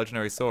chosen by a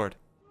legendary sword.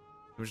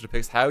 Which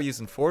depicts how,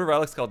 using 4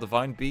 relics called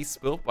divine beasts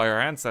built by our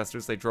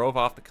ancestors, they drove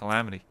off the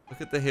Calamity.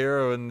 Look at the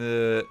hero in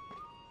the...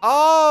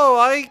 Oh,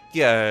 I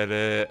get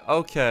it.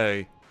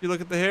 Okay. You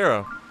look at the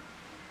hero.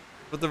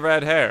 With the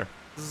red hair.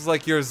 This is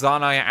like your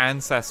Zanai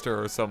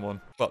ancestor or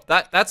someone. Well,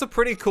 that's a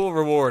pretty cool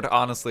reward,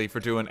 honestly,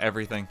 for doing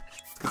everything.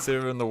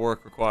 Considering the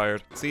work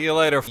required. See you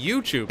later,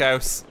 YouTube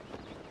house.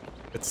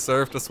 It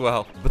served us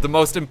well. But the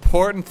most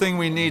important thing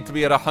we need to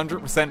be at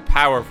 100%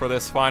 power for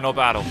this final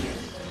battle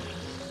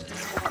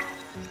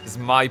is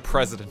my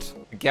president.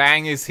 The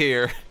gang is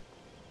here.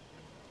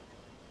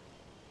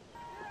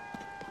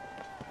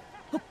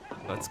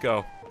 Let's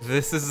go.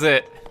 This is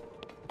it.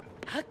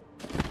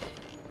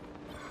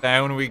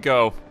 Down we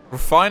go. We're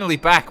finally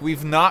back.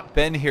 We've not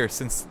been here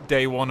since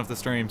day 1 of the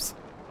streams.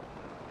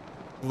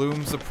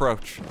 Gloom's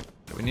approach.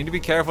 We need to be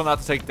careful not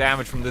to take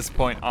damage from this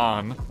point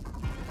on.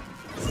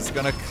 This is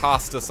gonna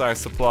cost us our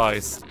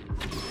supplies.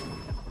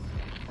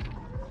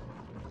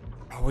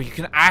 Oh, you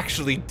can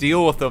actually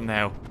deal with them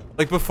now.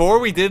 Like, before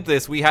we did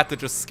this, we had to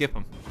just skip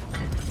them.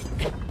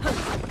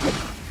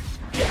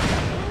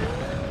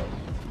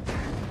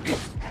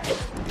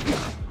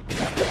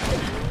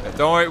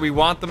 Don't worry, we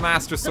want the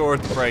Master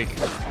Sword to break.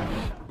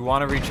 We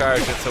want to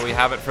recharge it so we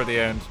have it for the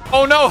end.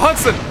 Oh no,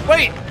 Hudson!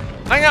 Wait!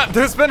 Hang on,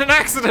 there's been an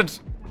accident!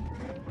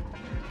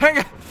 Hang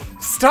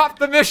on! Stop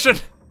the mission!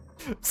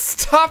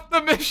 Stop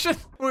the mission!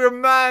 We're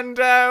man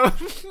down!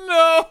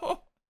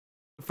 No!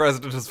 The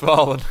president has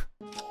fallen.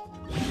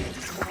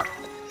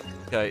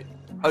 Okay,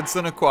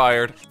 Hudson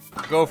acquired.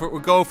 We'll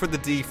go for the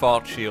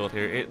default shield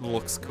here. It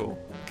looks cool.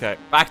 Okay,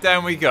 back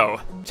down we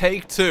go.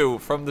 Take 2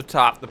 from the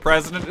top. The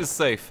president is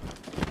safe.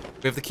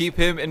 We have to keep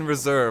him in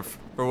reserve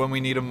for when we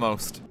need him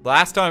most.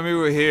 Last time we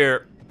were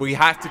here, we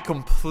had to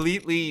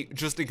completely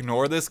just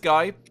ignore this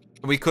guy.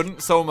 We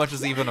couldn't so much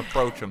as even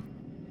approach him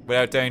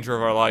without danger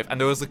of our life. And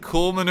there was a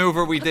cool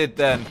maneuver we did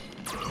then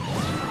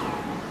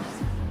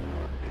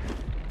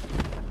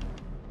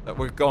that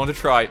we're going to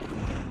try.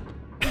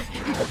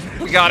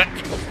 We got it.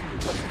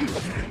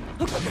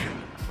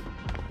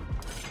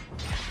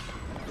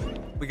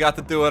 We got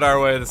to do it our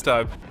way this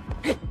time.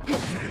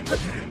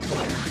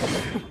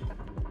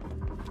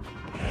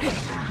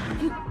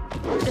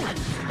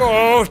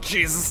 Oh,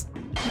 Jesus.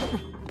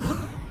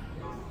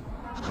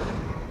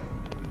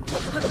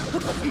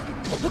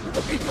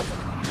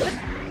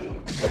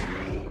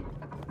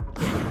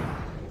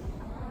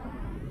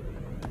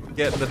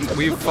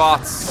 We've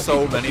fought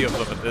so many of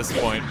them at this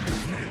point.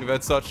 We've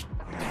had such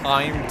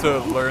time to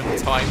learn the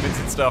timings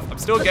and stuff. I'm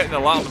still getting a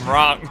lot of them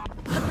wrong.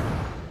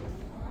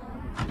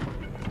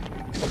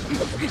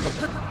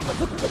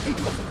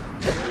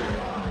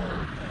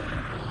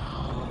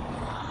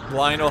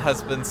 Lionel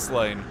has been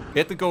slain. We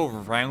had to go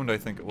around, I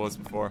think it was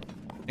before.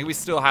 I think we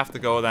still have to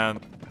go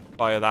down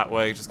via that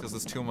way just because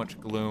there's too much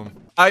gloom.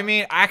 I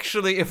mean,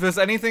 actually, if there's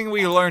anything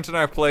we learned in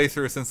our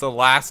playthrough since the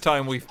last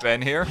time we've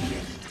been here,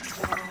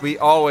 we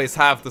always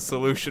have the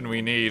solution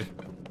we need.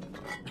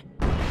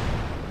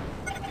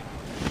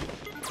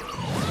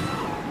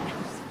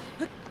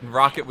 In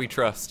Rocket we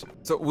trust.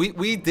 So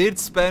we did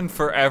spend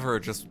forever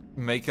just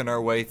making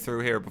our way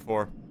through here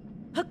before.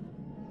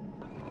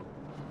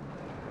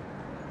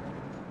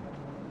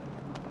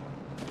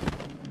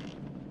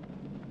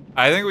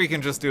 I think we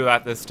can just do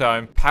that this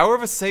time. Power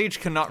of a sage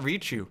cannot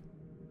reach you.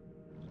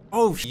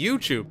 Oh,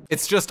 YouTube.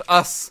 It's just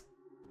us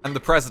and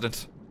the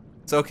president.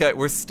 It's okay,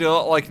 we're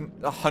still at like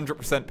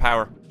 100%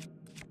 power.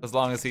 As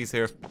long as he's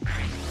here.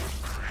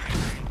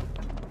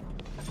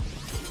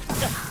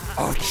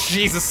 Oh,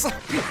 Jesus.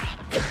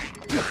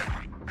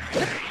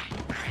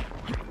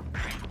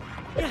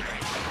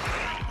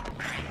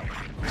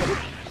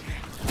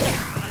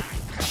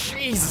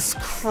 Jesus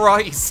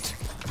Christ.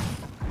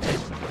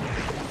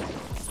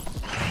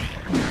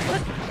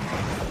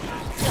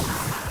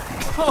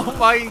 Oh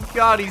my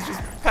God, he's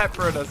just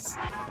peppering us.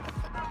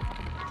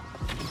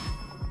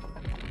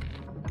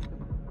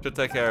 Should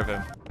take care of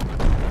him.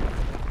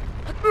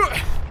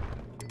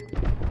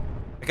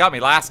 It got me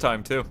last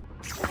time too.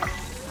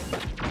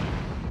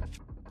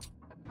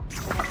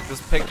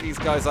 Just pick these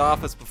guys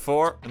off as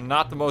before, and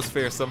not the most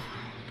fearsome.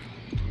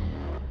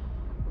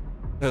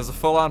 There's a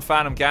full-on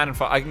Phantom Ganon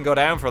fight. I can go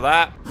down for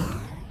that.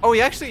 Oh,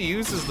 he actually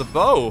uses the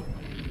bow.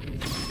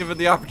 Given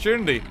the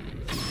opportunity.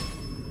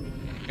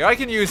 Yeah, I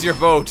can use your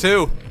bow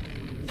too.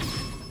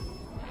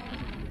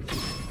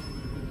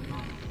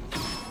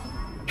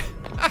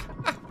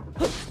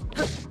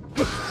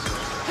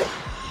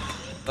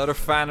 Another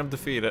Phantom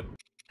defeated.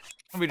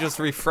 Let me just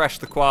refresh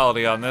the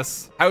quality on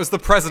this. How's the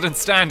president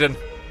standing?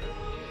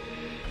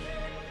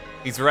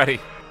 He's ready.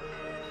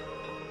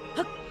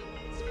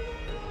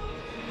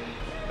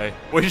 Hey,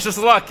 wish us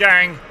luck,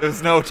 gang.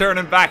 There's no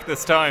turning back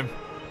this time.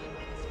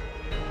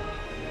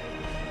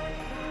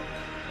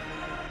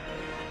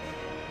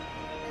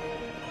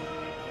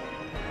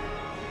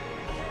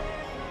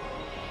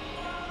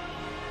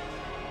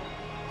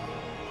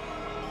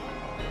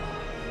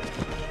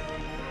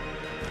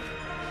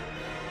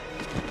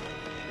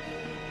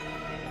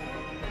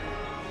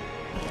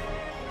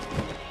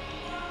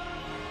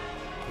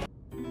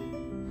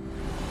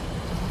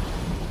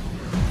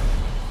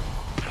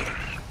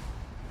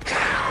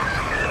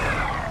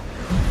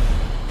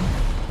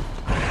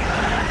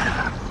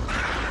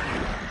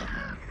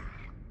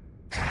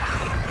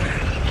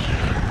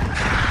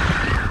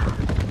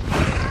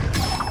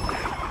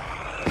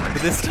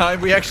 This time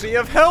we actually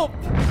have help!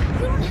 You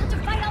don't have to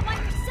fight all by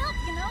yourself,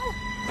 you know?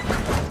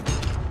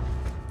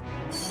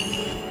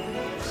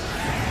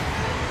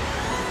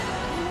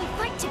 When we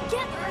fight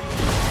together,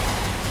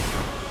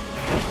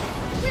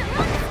 we're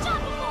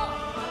unstoppable!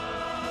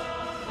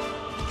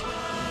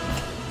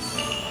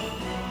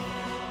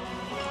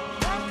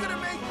 I'm gonna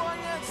make my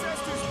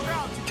ancestors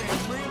proud today,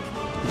 Link!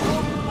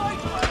 I'll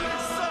fight by your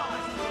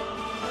side!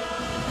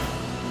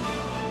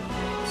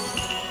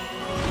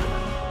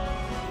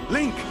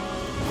 Link!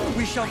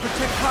 We shall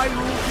protect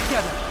Hyrule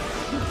together.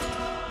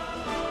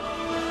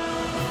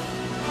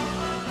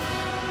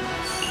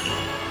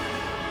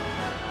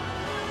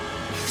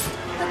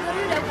 The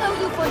Gerudo owe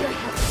you for your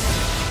help.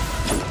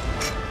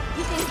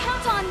 You can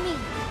count on me.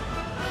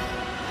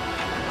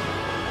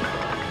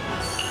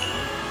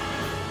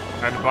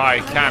 And by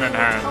cannon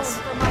hands.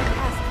 For my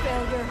past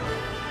failure.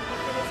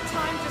 It is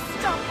time to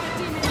stop the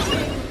Demon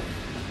King.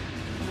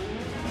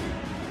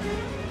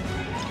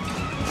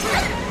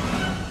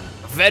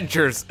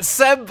 Avengers,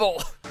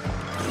 assemble!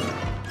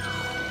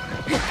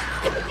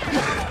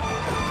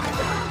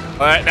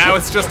 Alright, now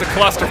it's just a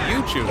cluster of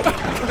YouTube.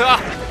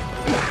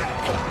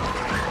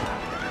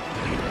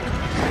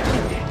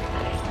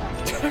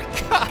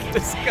 God,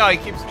 this guy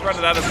keeps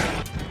running at us.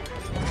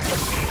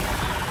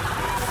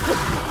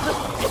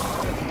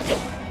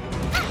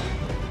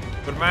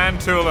 Good man,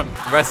 Tulin.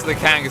 The rest of the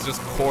gang is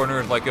just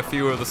cornered like a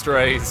few of the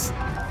strays.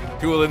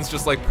 Tulin's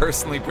just like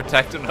personally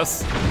protecting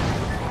us.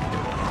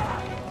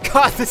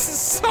 God, this is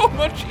so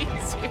much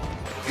easier.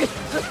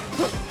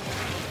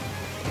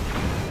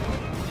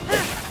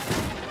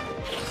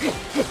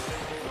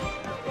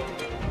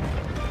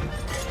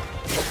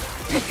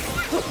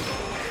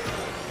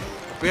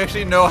 We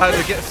actually know how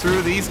to get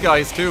through these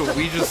guys too.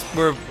 We just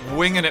were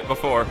winging it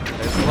before.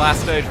 It's the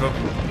last stage of them.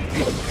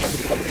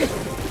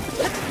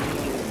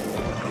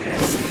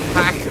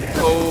 Hack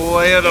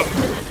away at them.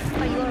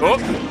 Oh.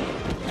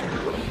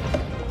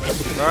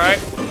 All right.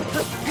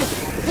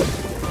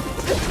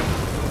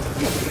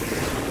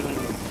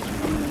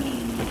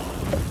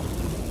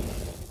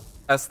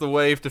 That's the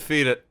wave,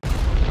 defeat it.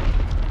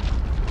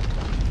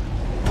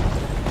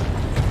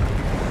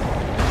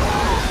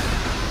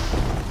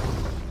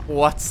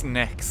 What's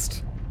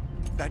next?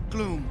 That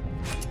gloom,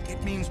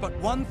 it means but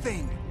one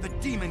thing. The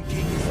Demon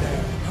King is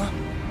there. Huh?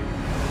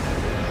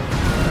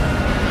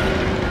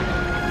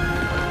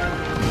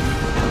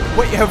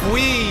 Wait, have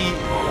we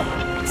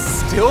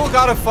still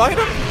gotta fight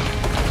him?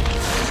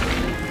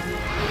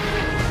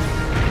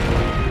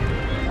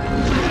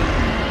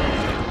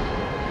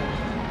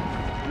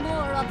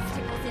 More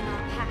obstacles in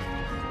our path,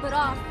 but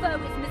our foe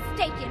is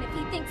mistaken if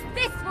he thinks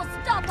this will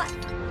stop us.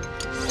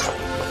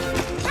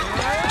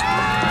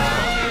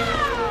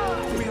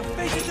 We have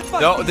faces to fight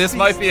No, this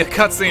might be a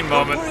cutscene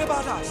moment. Don't worry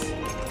about us.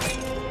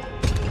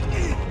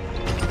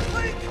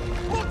 Link,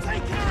 we'll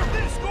take care of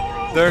this,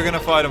 Goro. They're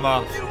gonna fight him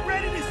off. You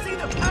ready to see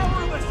the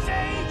power of a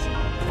sage?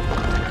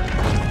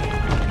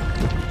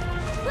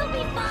 We'll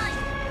be fine.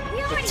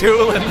 We already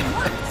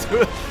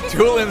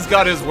Tulin's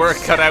got his work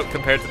cut out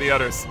compared to the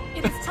others.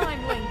 It is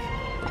time, Link.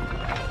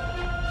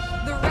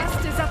 The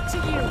rest is up to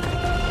you.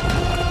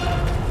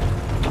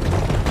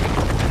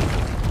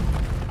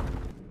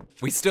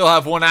 We still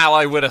have one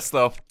ally with us,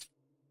 though.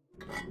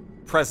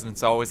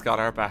 President's always got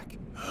our back.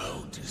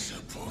 How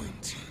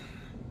disappointing.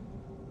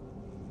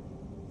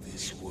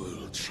 This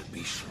world should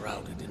be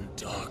shrouded in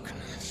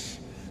darkness,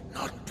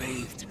 not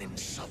bathed in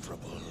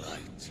insufferable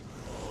light.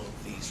 All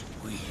these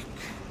weak,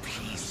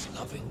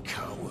 peace-loving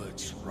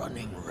cowards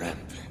running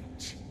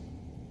rampant.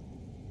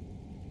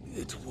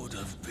 It would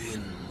have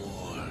been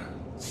more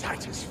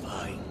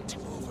satisfying to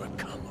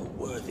overcome a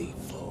worthy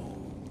foe.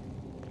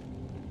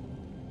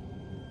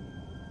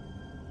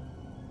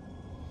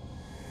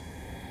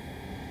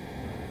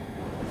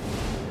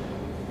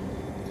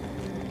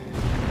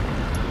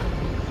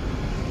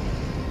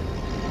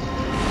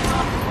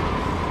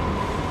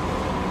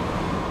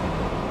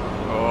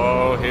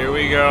 Oh, here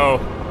we go.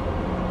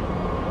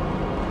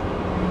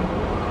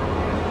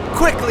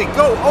 Quickly,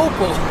 go,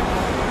 Opal!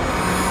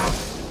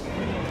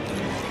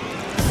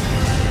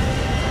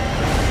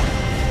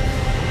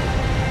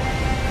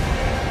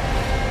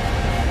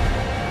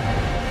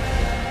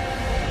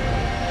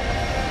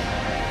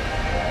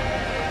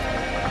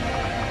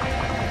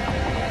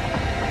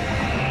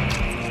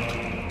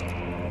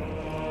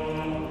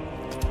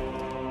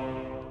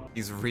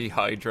 He's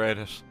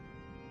rehydrated.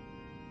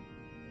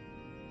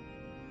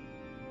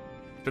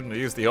 Shouldn't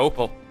have used the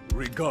opal.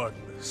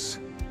 Regardless,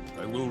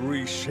 I will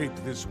reshape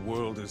this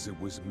world as it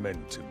was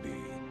meant to be.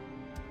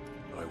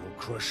 I will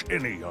crush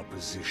any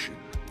opposition.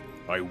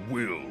 I will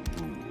rule.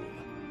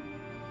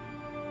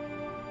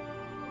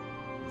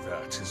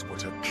 That is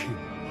what a king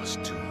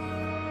must do.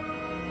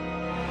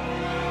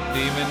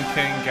 Demon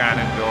King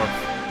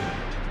Ganondorf.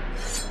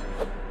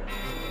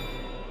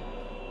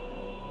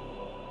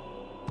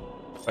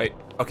 Wait,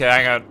 okay,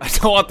 hang on. I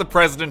don't want the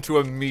president to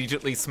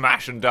immediately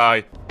smash and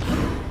die.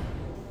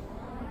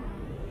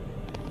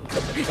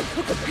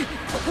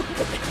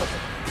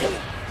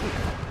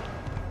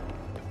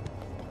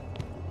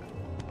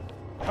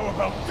 How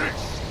about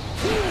this?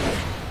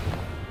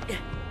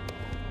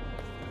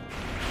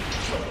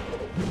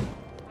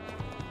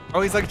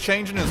 Oh, he's like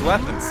changing his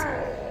weapons.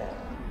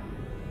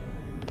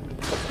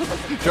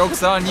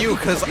 Joke's on you,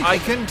 cause I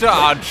can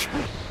dodge.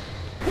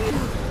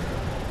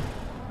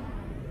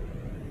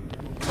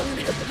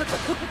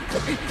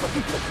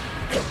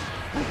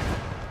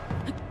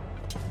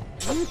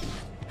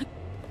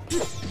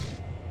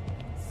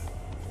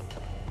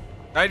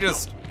 I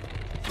just...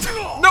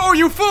 No,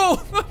 you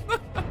fool!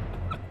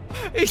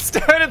 He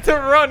started to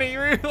run, he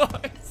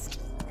realized.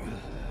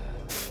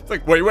 It's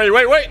like, wait.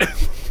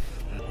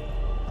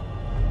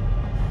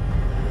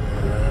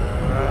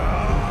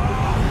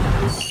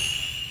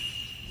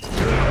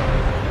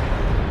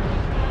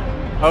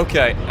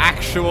 Okay,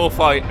 actual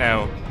fight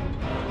now.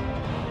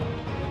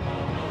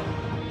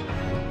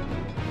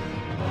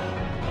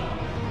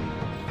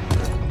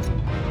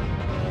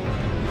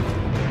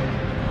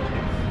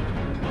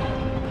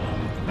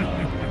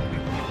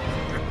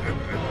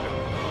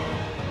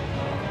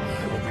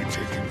 I will be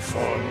taking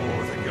far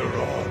more than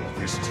you're on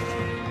this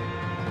time.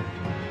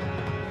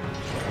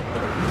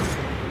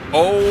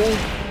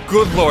 Oh,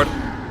 good lord.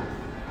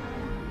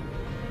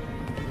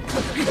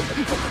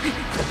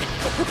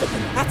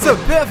 That's a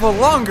bit of a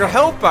longer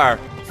health bar.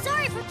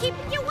 Sorry for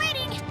keeping you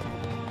waiting.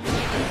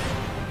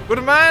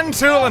 Good man,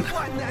 Tulin.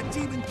 Fighting that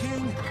demon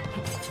king.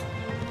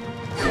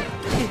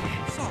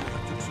 Sorry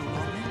it took so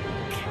long.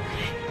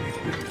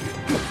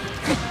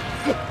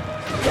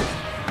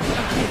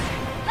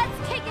 Let's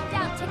take it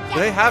down together.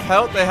 They have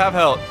health, they have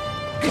health.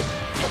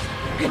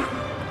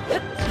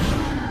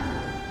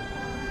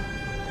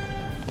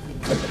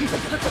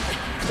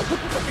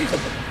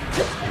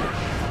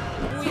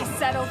 We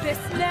settle this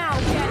now,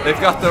 Ganondorf. They've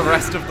got the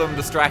rest of them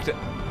distracted.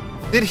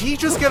 Did he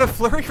just get a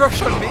flurry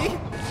rush on me?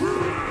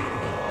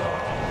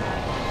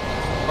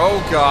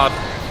 Oh god.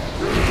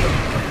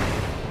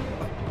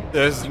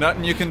 There's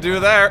nothing you can do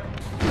there.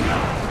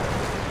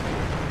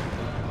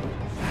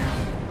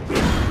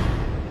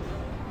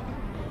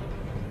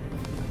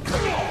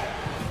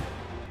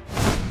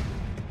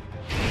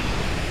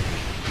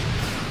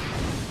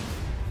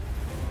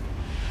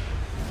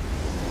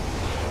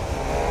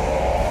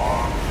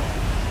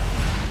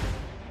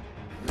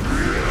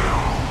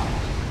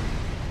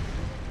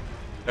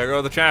 There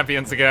go the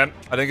champions again.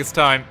 I think it's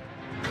time.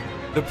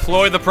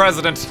 Deploy the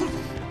president.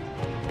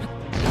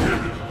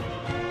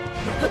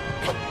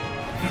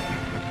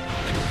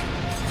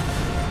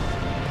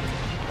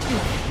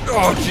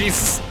 Oh,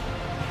 Jesus.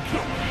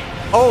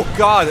 Oh,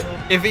 God.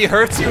 If he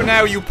hurts you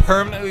now, you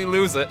permanently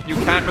lose it. You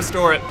can't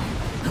restore it.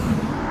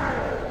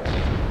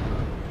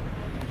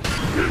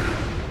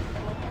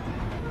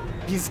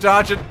 He's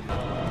dodging.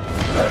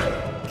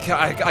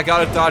 I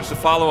gotta dodge the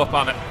follow-up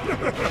on it.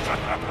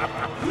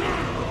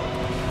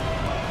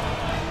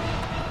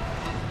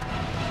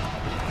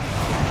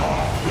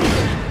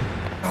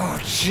 Oh,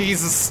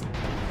 Jesus.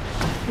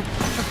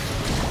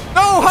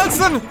 No,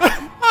 Hudson!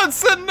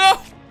 Hudson,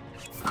 no!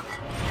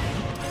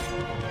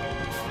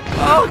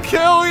 I'll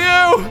kill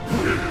you!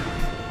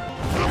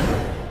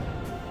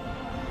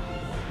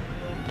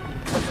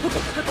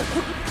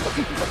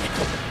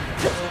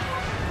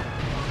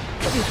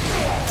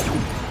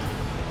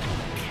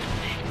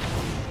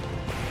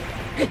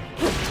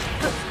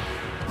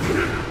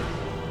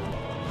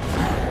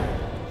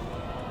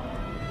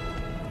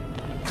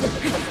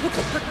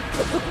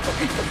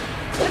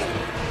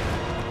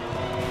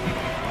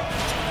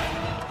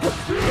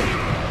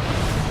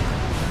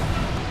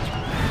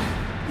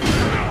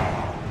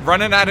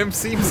 Running at him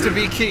seems to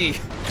be key.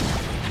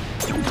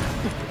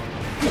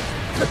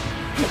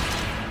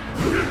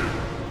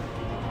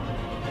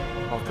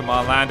 Oh, come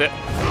on, land it.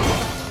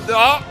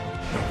 Oh!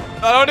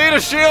 I don't need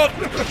a shield!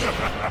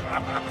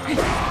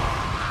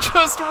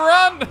 Just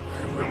run!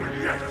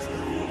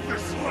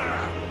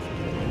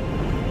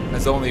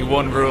 There's only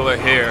one ruler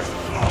here.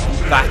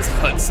 That's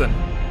Hudson.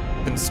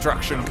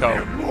 Construction Co.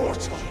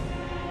 Immortal.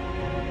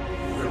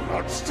 Will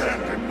not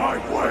stand in my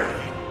way.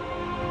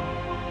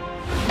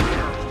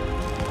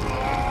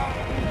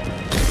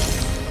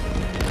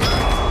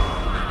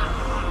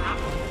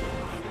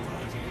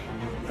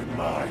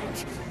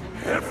 Mind,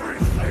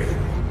 everything.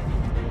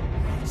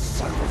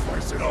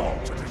 Sacrifice it all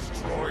to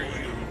destroy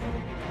you.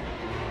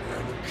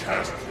 And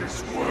cast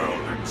this world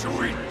into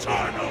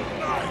eternal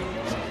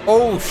night.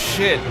 Oh,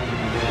 shit.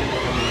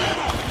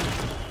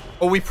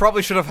 Oh, we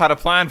probably should have had a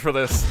plan for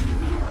this.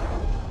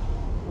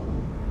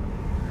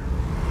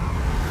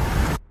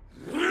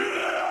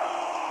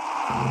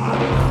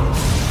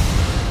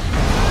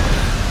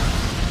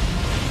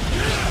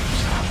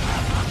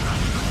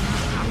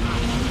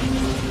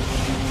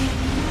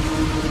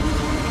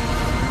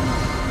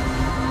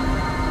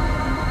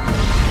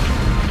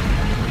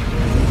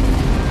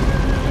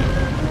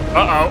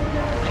 Uh-oh.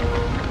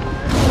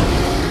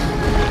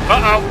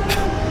 Uh-oh.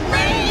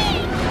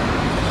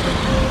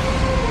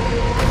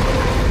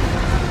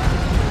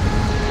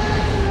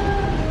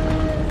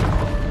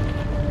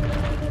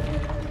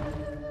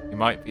 You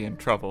might be in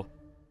trouble.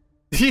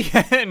 The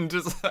end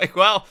is like,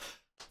 well,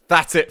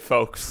 that's it,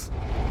 folks.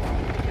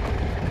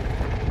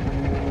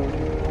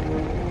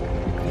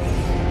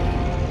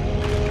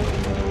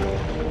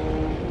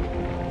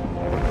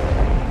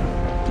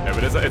 Yeah,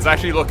 but it's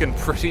actually looking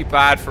pretty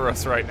bad for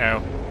us right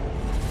now.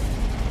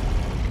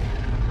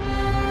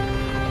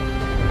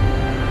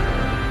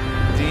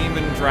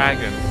 Demon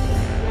Dragon.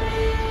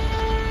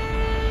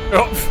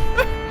 Oh.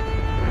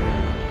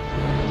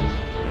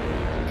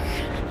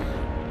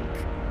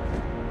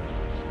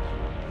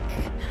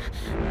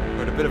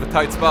 We're in a bit of a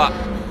tight spot.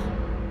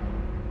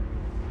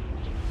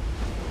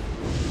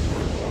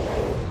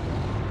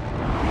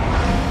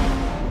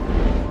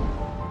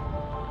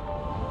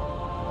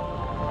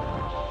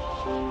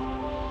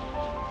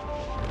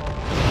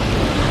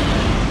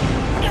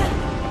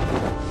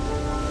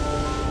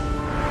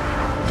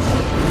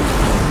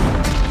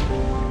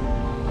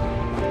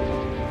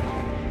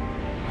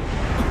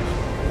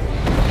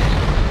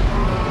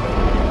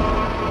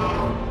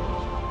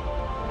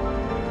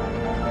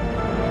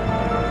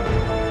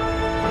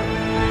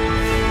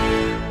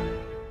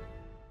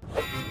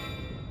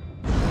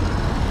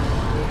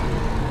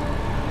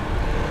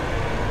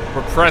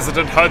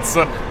 President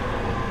Hudson.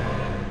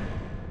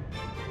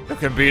 There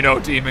can be no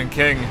Demon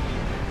King.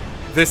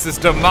 This is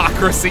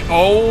democracy.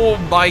 Oh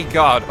my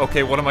god.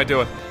 Okay, what am I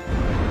doing?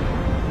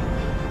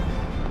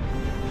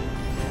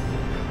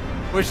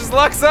 Wish us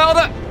luck,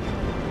 Zelda!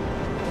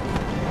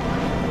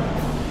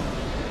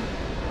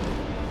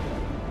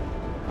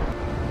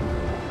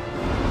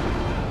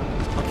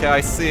 Okay,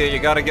 I see it. You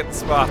gotta get the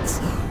spots.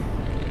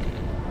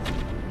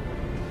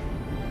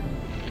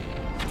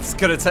 It's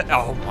gonna take.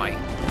 Oh my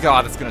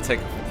god, it's gonna take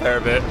a fair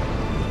bit.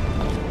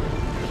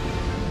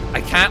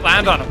 I can't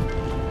land on him.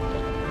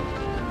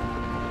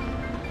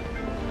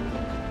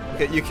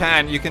 Okay,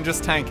 you can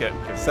just tank it.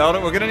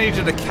 Zelda, we're gonna need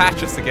you to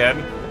catch us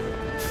again.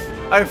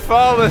 I've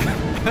fallen.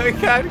 I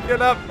can't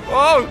get up.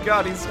 Oh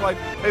god, he's swiped.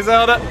 Hey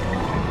Zelda.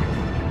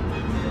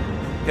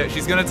 Okay,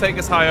 she's gonna take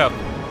us high up.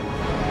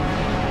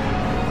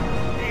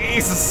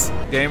 Jesus.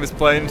 The game is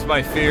playing to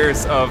my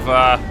fears of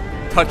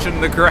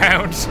touching the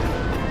ground.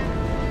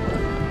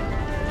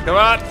 Come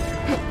on.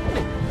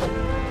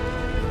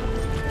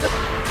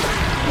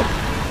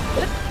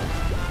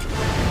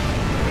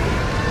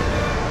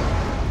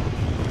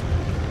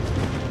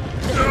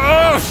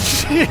 Oh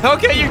shit.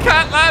 Okay, you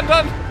can't land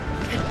on.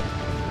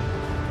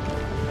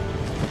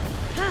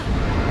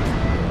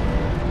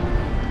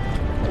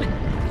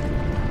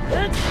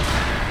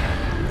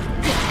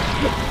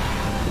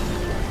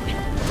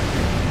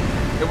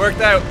 It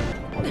worked out.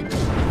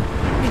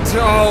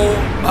 Oh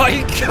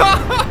my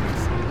god!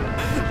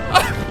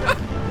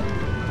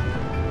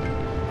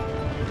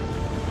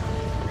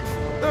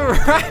 The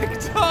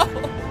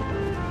ragdoll!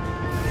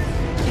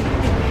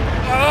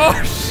 Oh,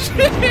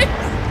 shit!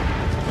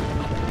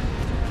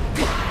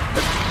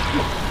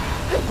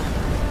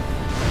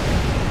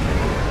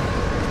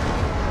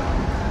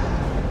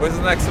 Where's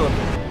the next one?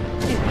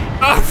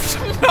 Oh,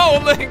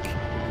 no, Link!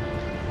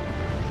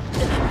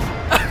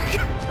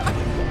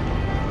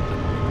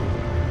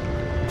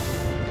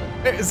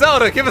 Hey,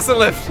 Zelda, give us a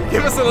lift!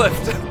 Give us a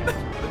lift!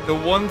 The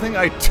one thing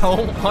I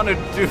don't want to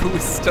do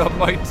is stub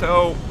my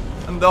toe,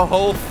 and the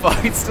whole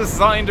fight's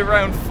designed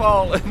around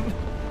falling.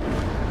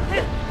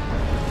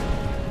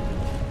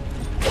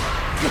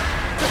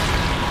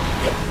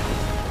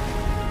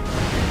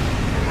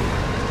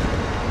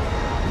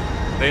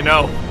 They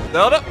know.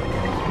 Zelda!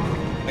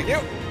 Thank you.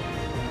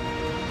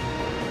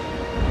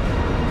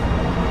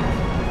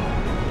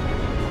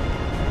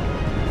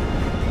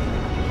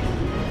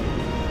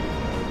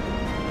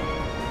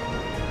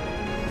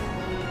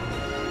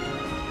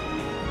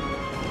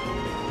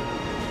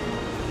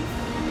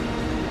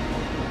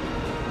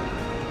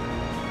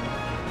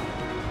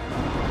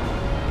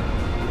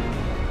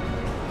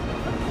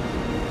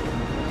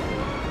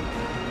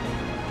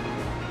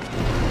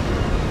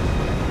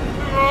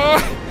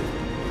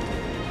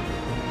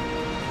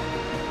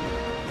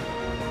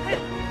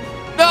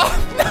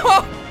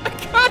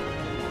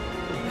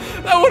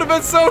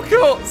 That's so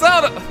cool!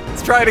 Zelda!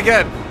 Let's try it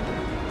again.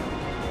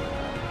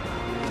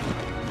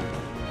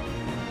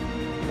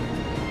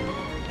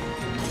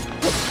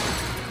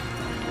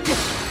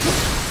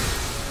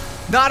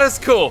 Not as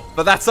cool,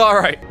 but that's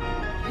alright.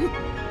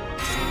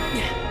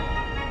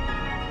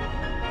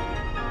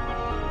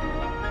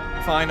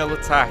 Final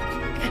attack.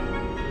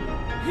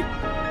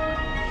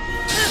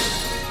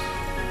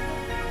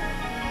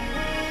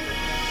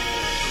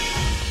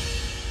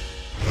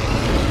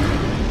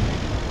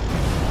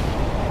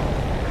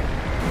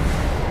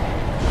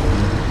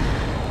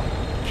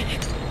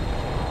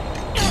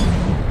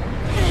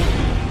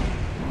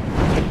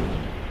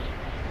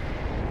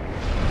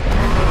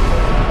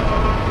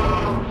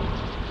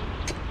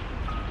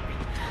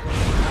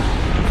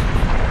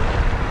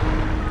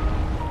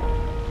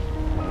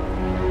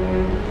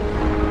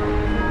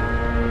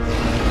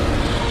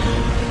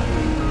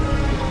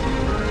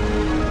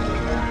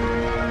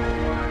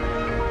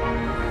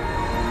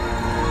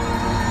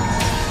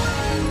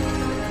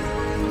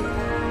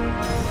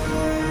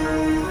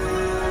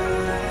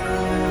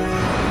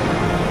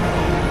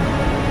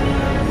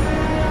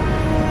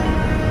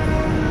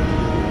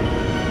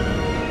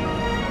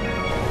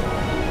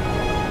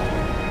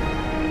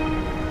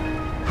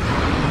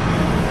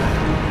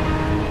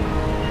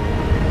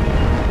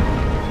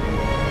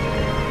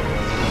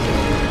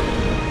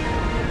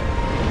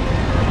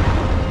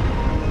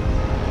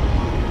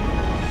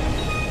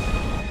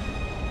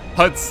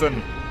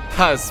 Hudson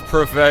has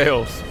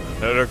prevailed.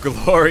 At a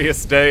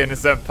glorious day in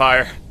his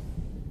empire.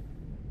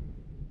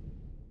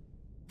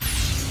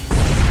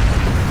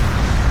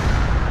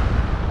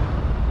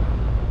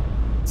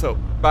 So,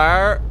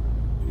 bar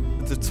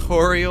the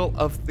tutorial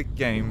of the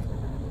game,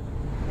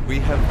 we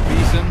have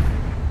beaten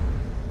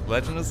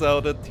Legend of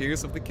Zelda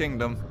Tears of the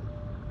Kingdom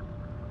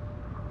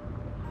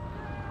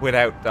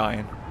without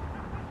dying.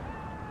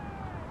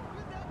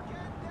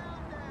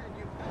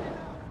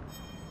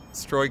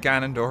 Destroy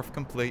Ganondorf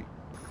complete.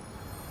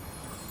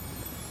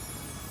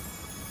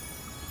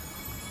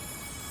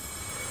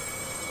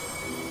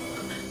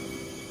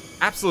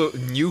 Absolute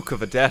nuke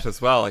of a death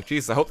as well. Like,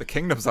 jeez, I hope the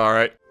kingdom's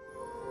alright.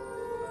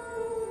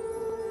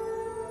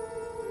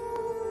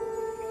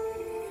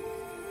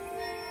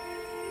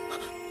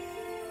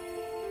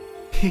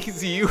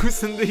 He's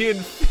using the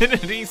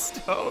Infinity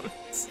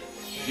Stones.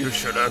 You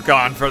should have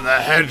gone for the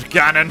head,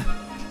 Ganon.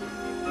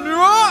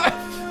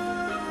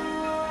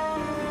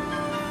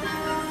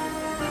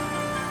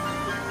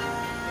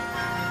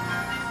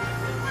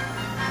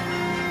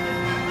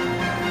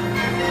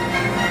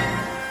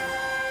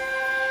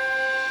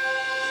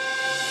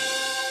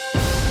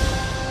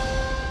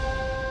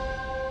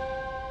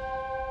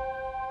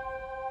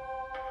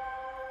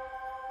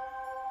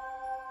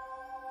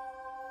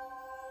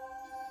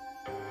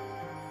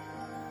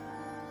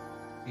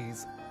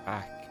 He's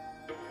back.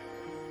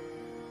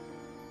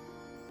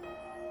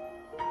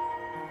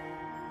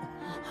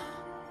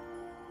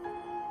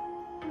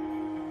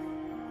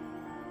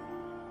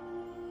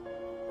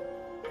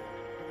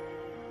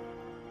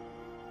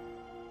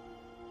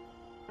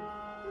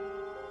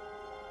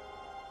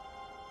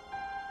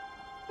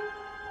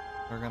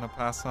 We're gonna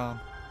pass on.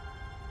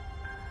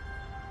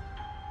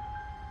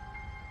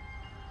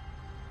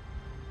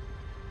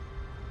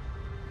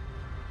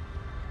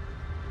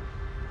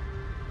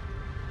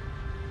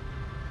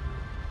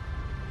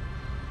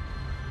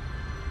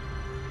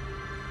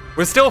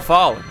 We're still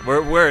falling.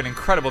 We're in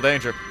incredible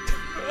danger.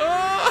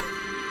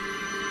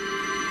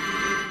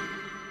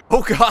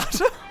 Oh god!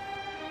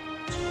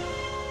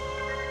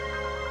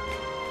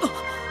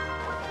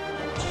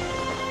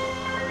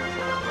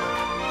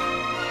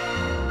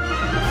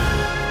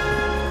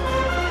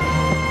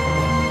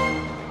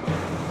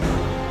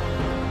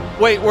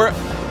 Wait, we're...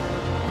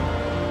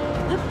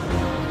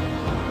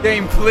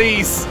 Game,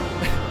 please!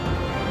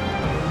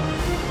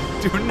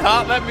 Do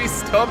not let me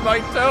stub my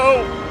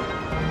toe!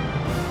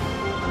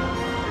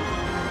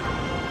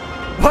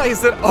 Why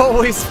is it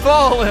always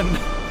falling?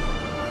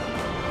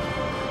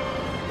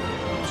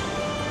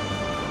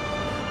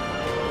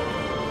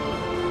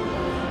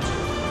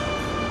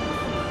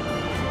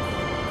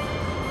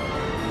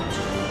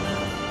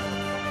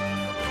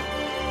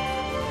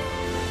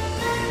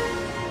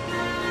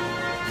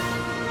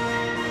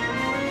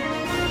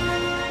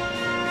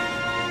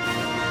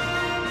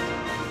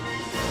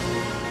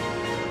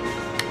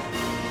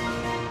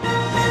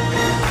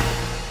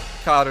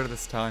 Caught her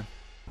this time.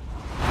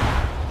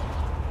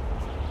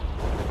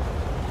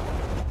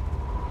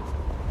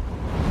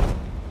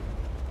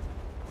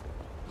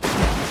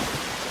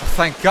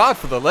 Thank God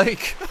for the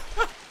lake.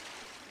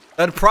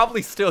 That'd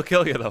probably still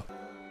kill you though.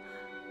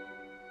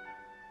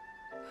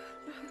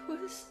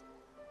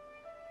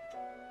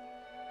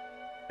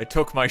 I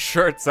took my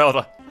shirt,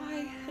 Zelda.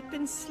 I had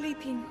been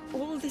sleeping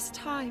all this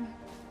time.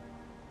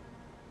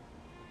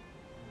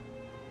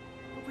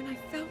 But when I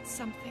felt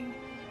something,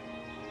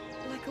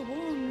 like a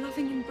warm,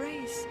 loving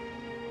embrace,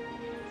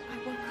 I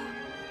woke up.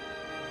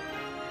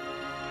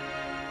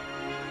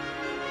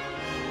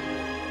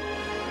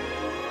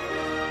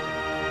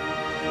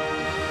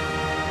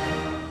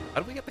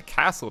 How do we get the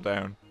castle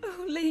down?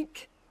 Oh,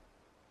 Link,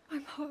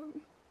 I'm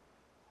home.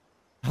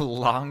 A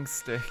long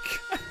stick.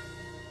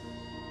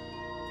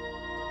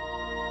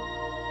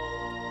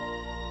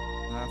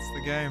 That's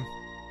the game.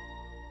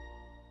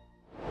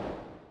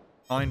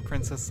 Find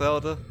Princess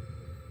Zelda.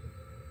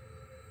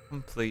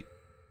 Complete.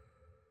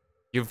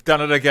 You've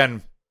done it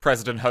again,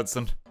 President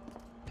Hudson.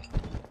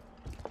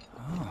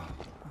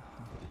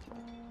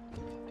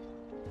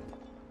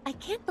 I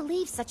can't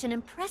believe such an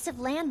impressive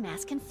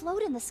landmass can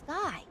float in the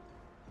sky.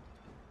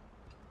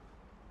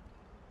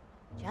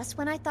 Just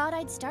when I thought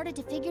I'd started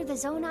to figure the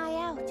Zonai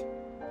out.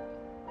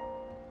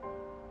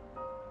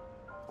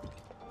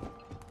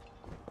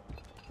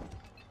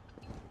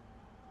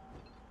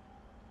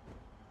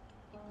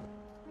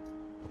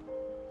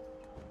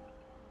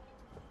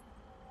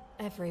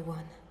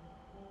 Everyone,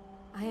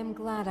 I am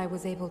glad I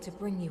was able to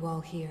bring you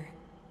all here.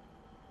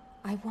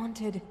 I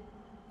wanted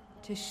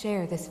to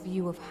share this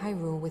view of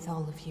Hyrule with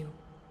all of you.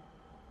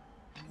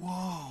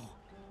 Whoa.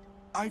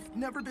 I've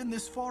never been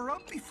this far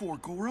up before,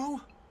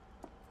 Goro.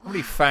 How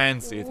many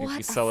fans do you think What we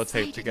a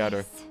sellotape sight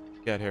together it is.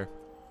 to get here?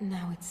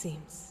 Now it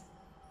seems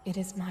it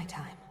is my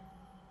time.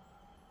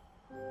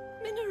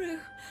 Minoru!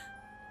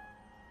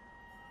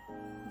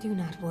 Do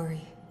not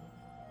worry.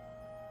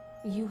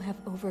 You have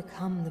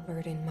overcome the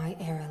burden my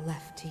era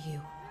left to you.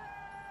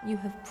 You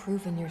have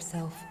proven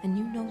yourself, and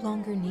you no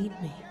longer need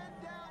me.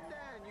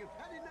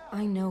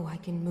 I know I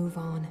can move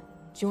on,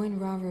 join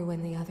Rauru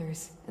and the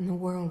others, and the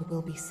world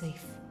will be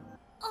safe.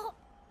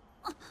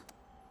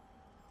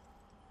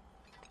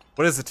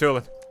 What is it,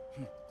 Tulin?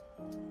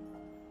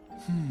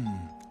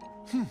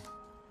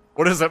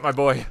 What is it, my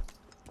boy?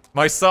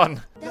 My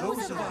son?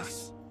 Those of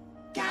us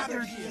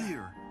gathered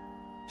here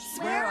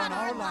swear on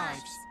our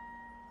lives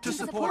to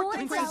support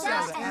Princess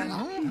Zelda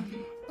and...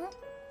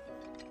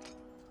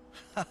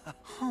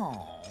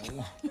 Oh,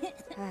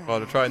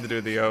 they're trying to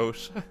do the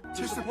oath.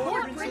 to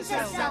support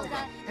Princess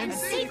Zelda and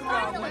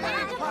safeguard the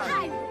land of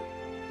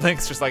Hyrule.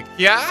 Link's just like,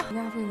 yeah?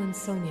 Rauru and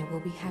Sonia will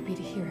be happy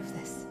to hear of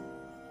this.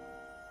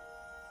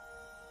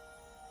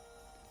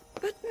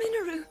 But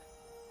Minoru...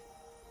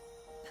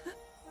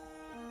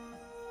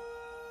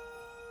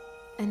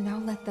 And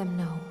I'll let them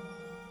know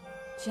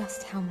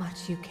just how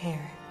much you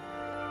care.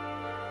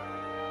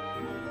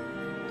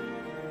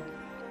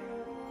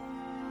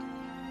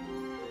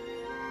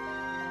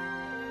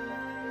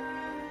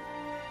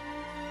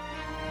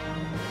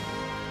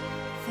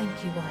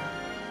 Thank you all.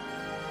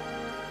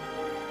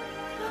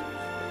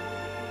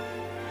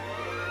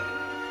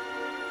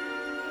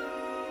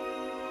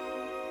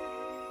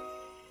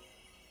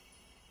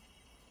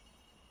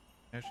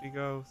 There she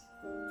goes.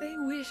 They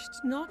wished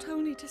not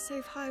only to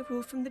save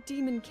Hyrule from the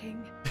Demon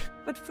King,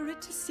 but for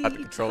it to see Had to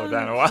control her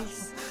eternal down a while.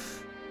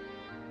 peace.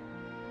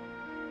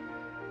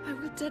 I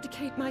will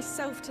dedicate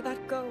myself to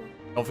that goal.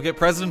 Don't forget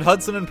President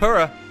Hudson and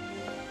Purah.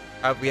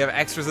 We have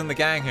extras in the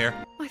gang here.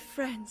 My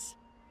friends,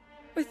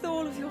 with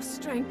all of your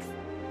strength,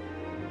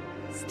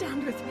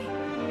 stand with me.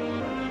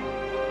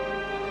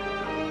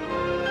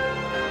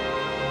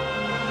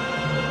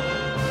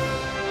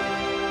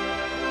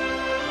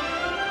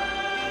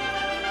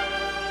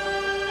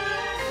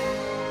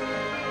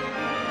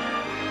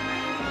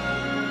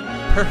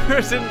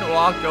 Purah didn't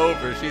walk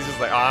over. She's just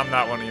like, oh, I'm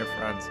not one of your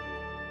friends.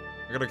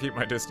 I'm gonna keep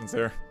my distance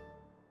here.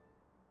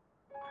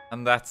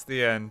 And that's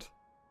the end.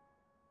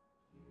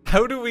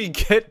 How do we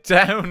get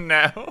down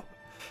now?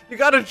 You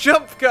gotta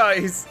jump,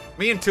 guys!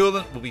 Me and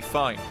Tulin will be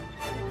fine.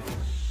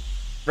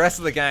 Rest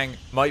of the gang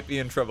might be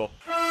in trouble.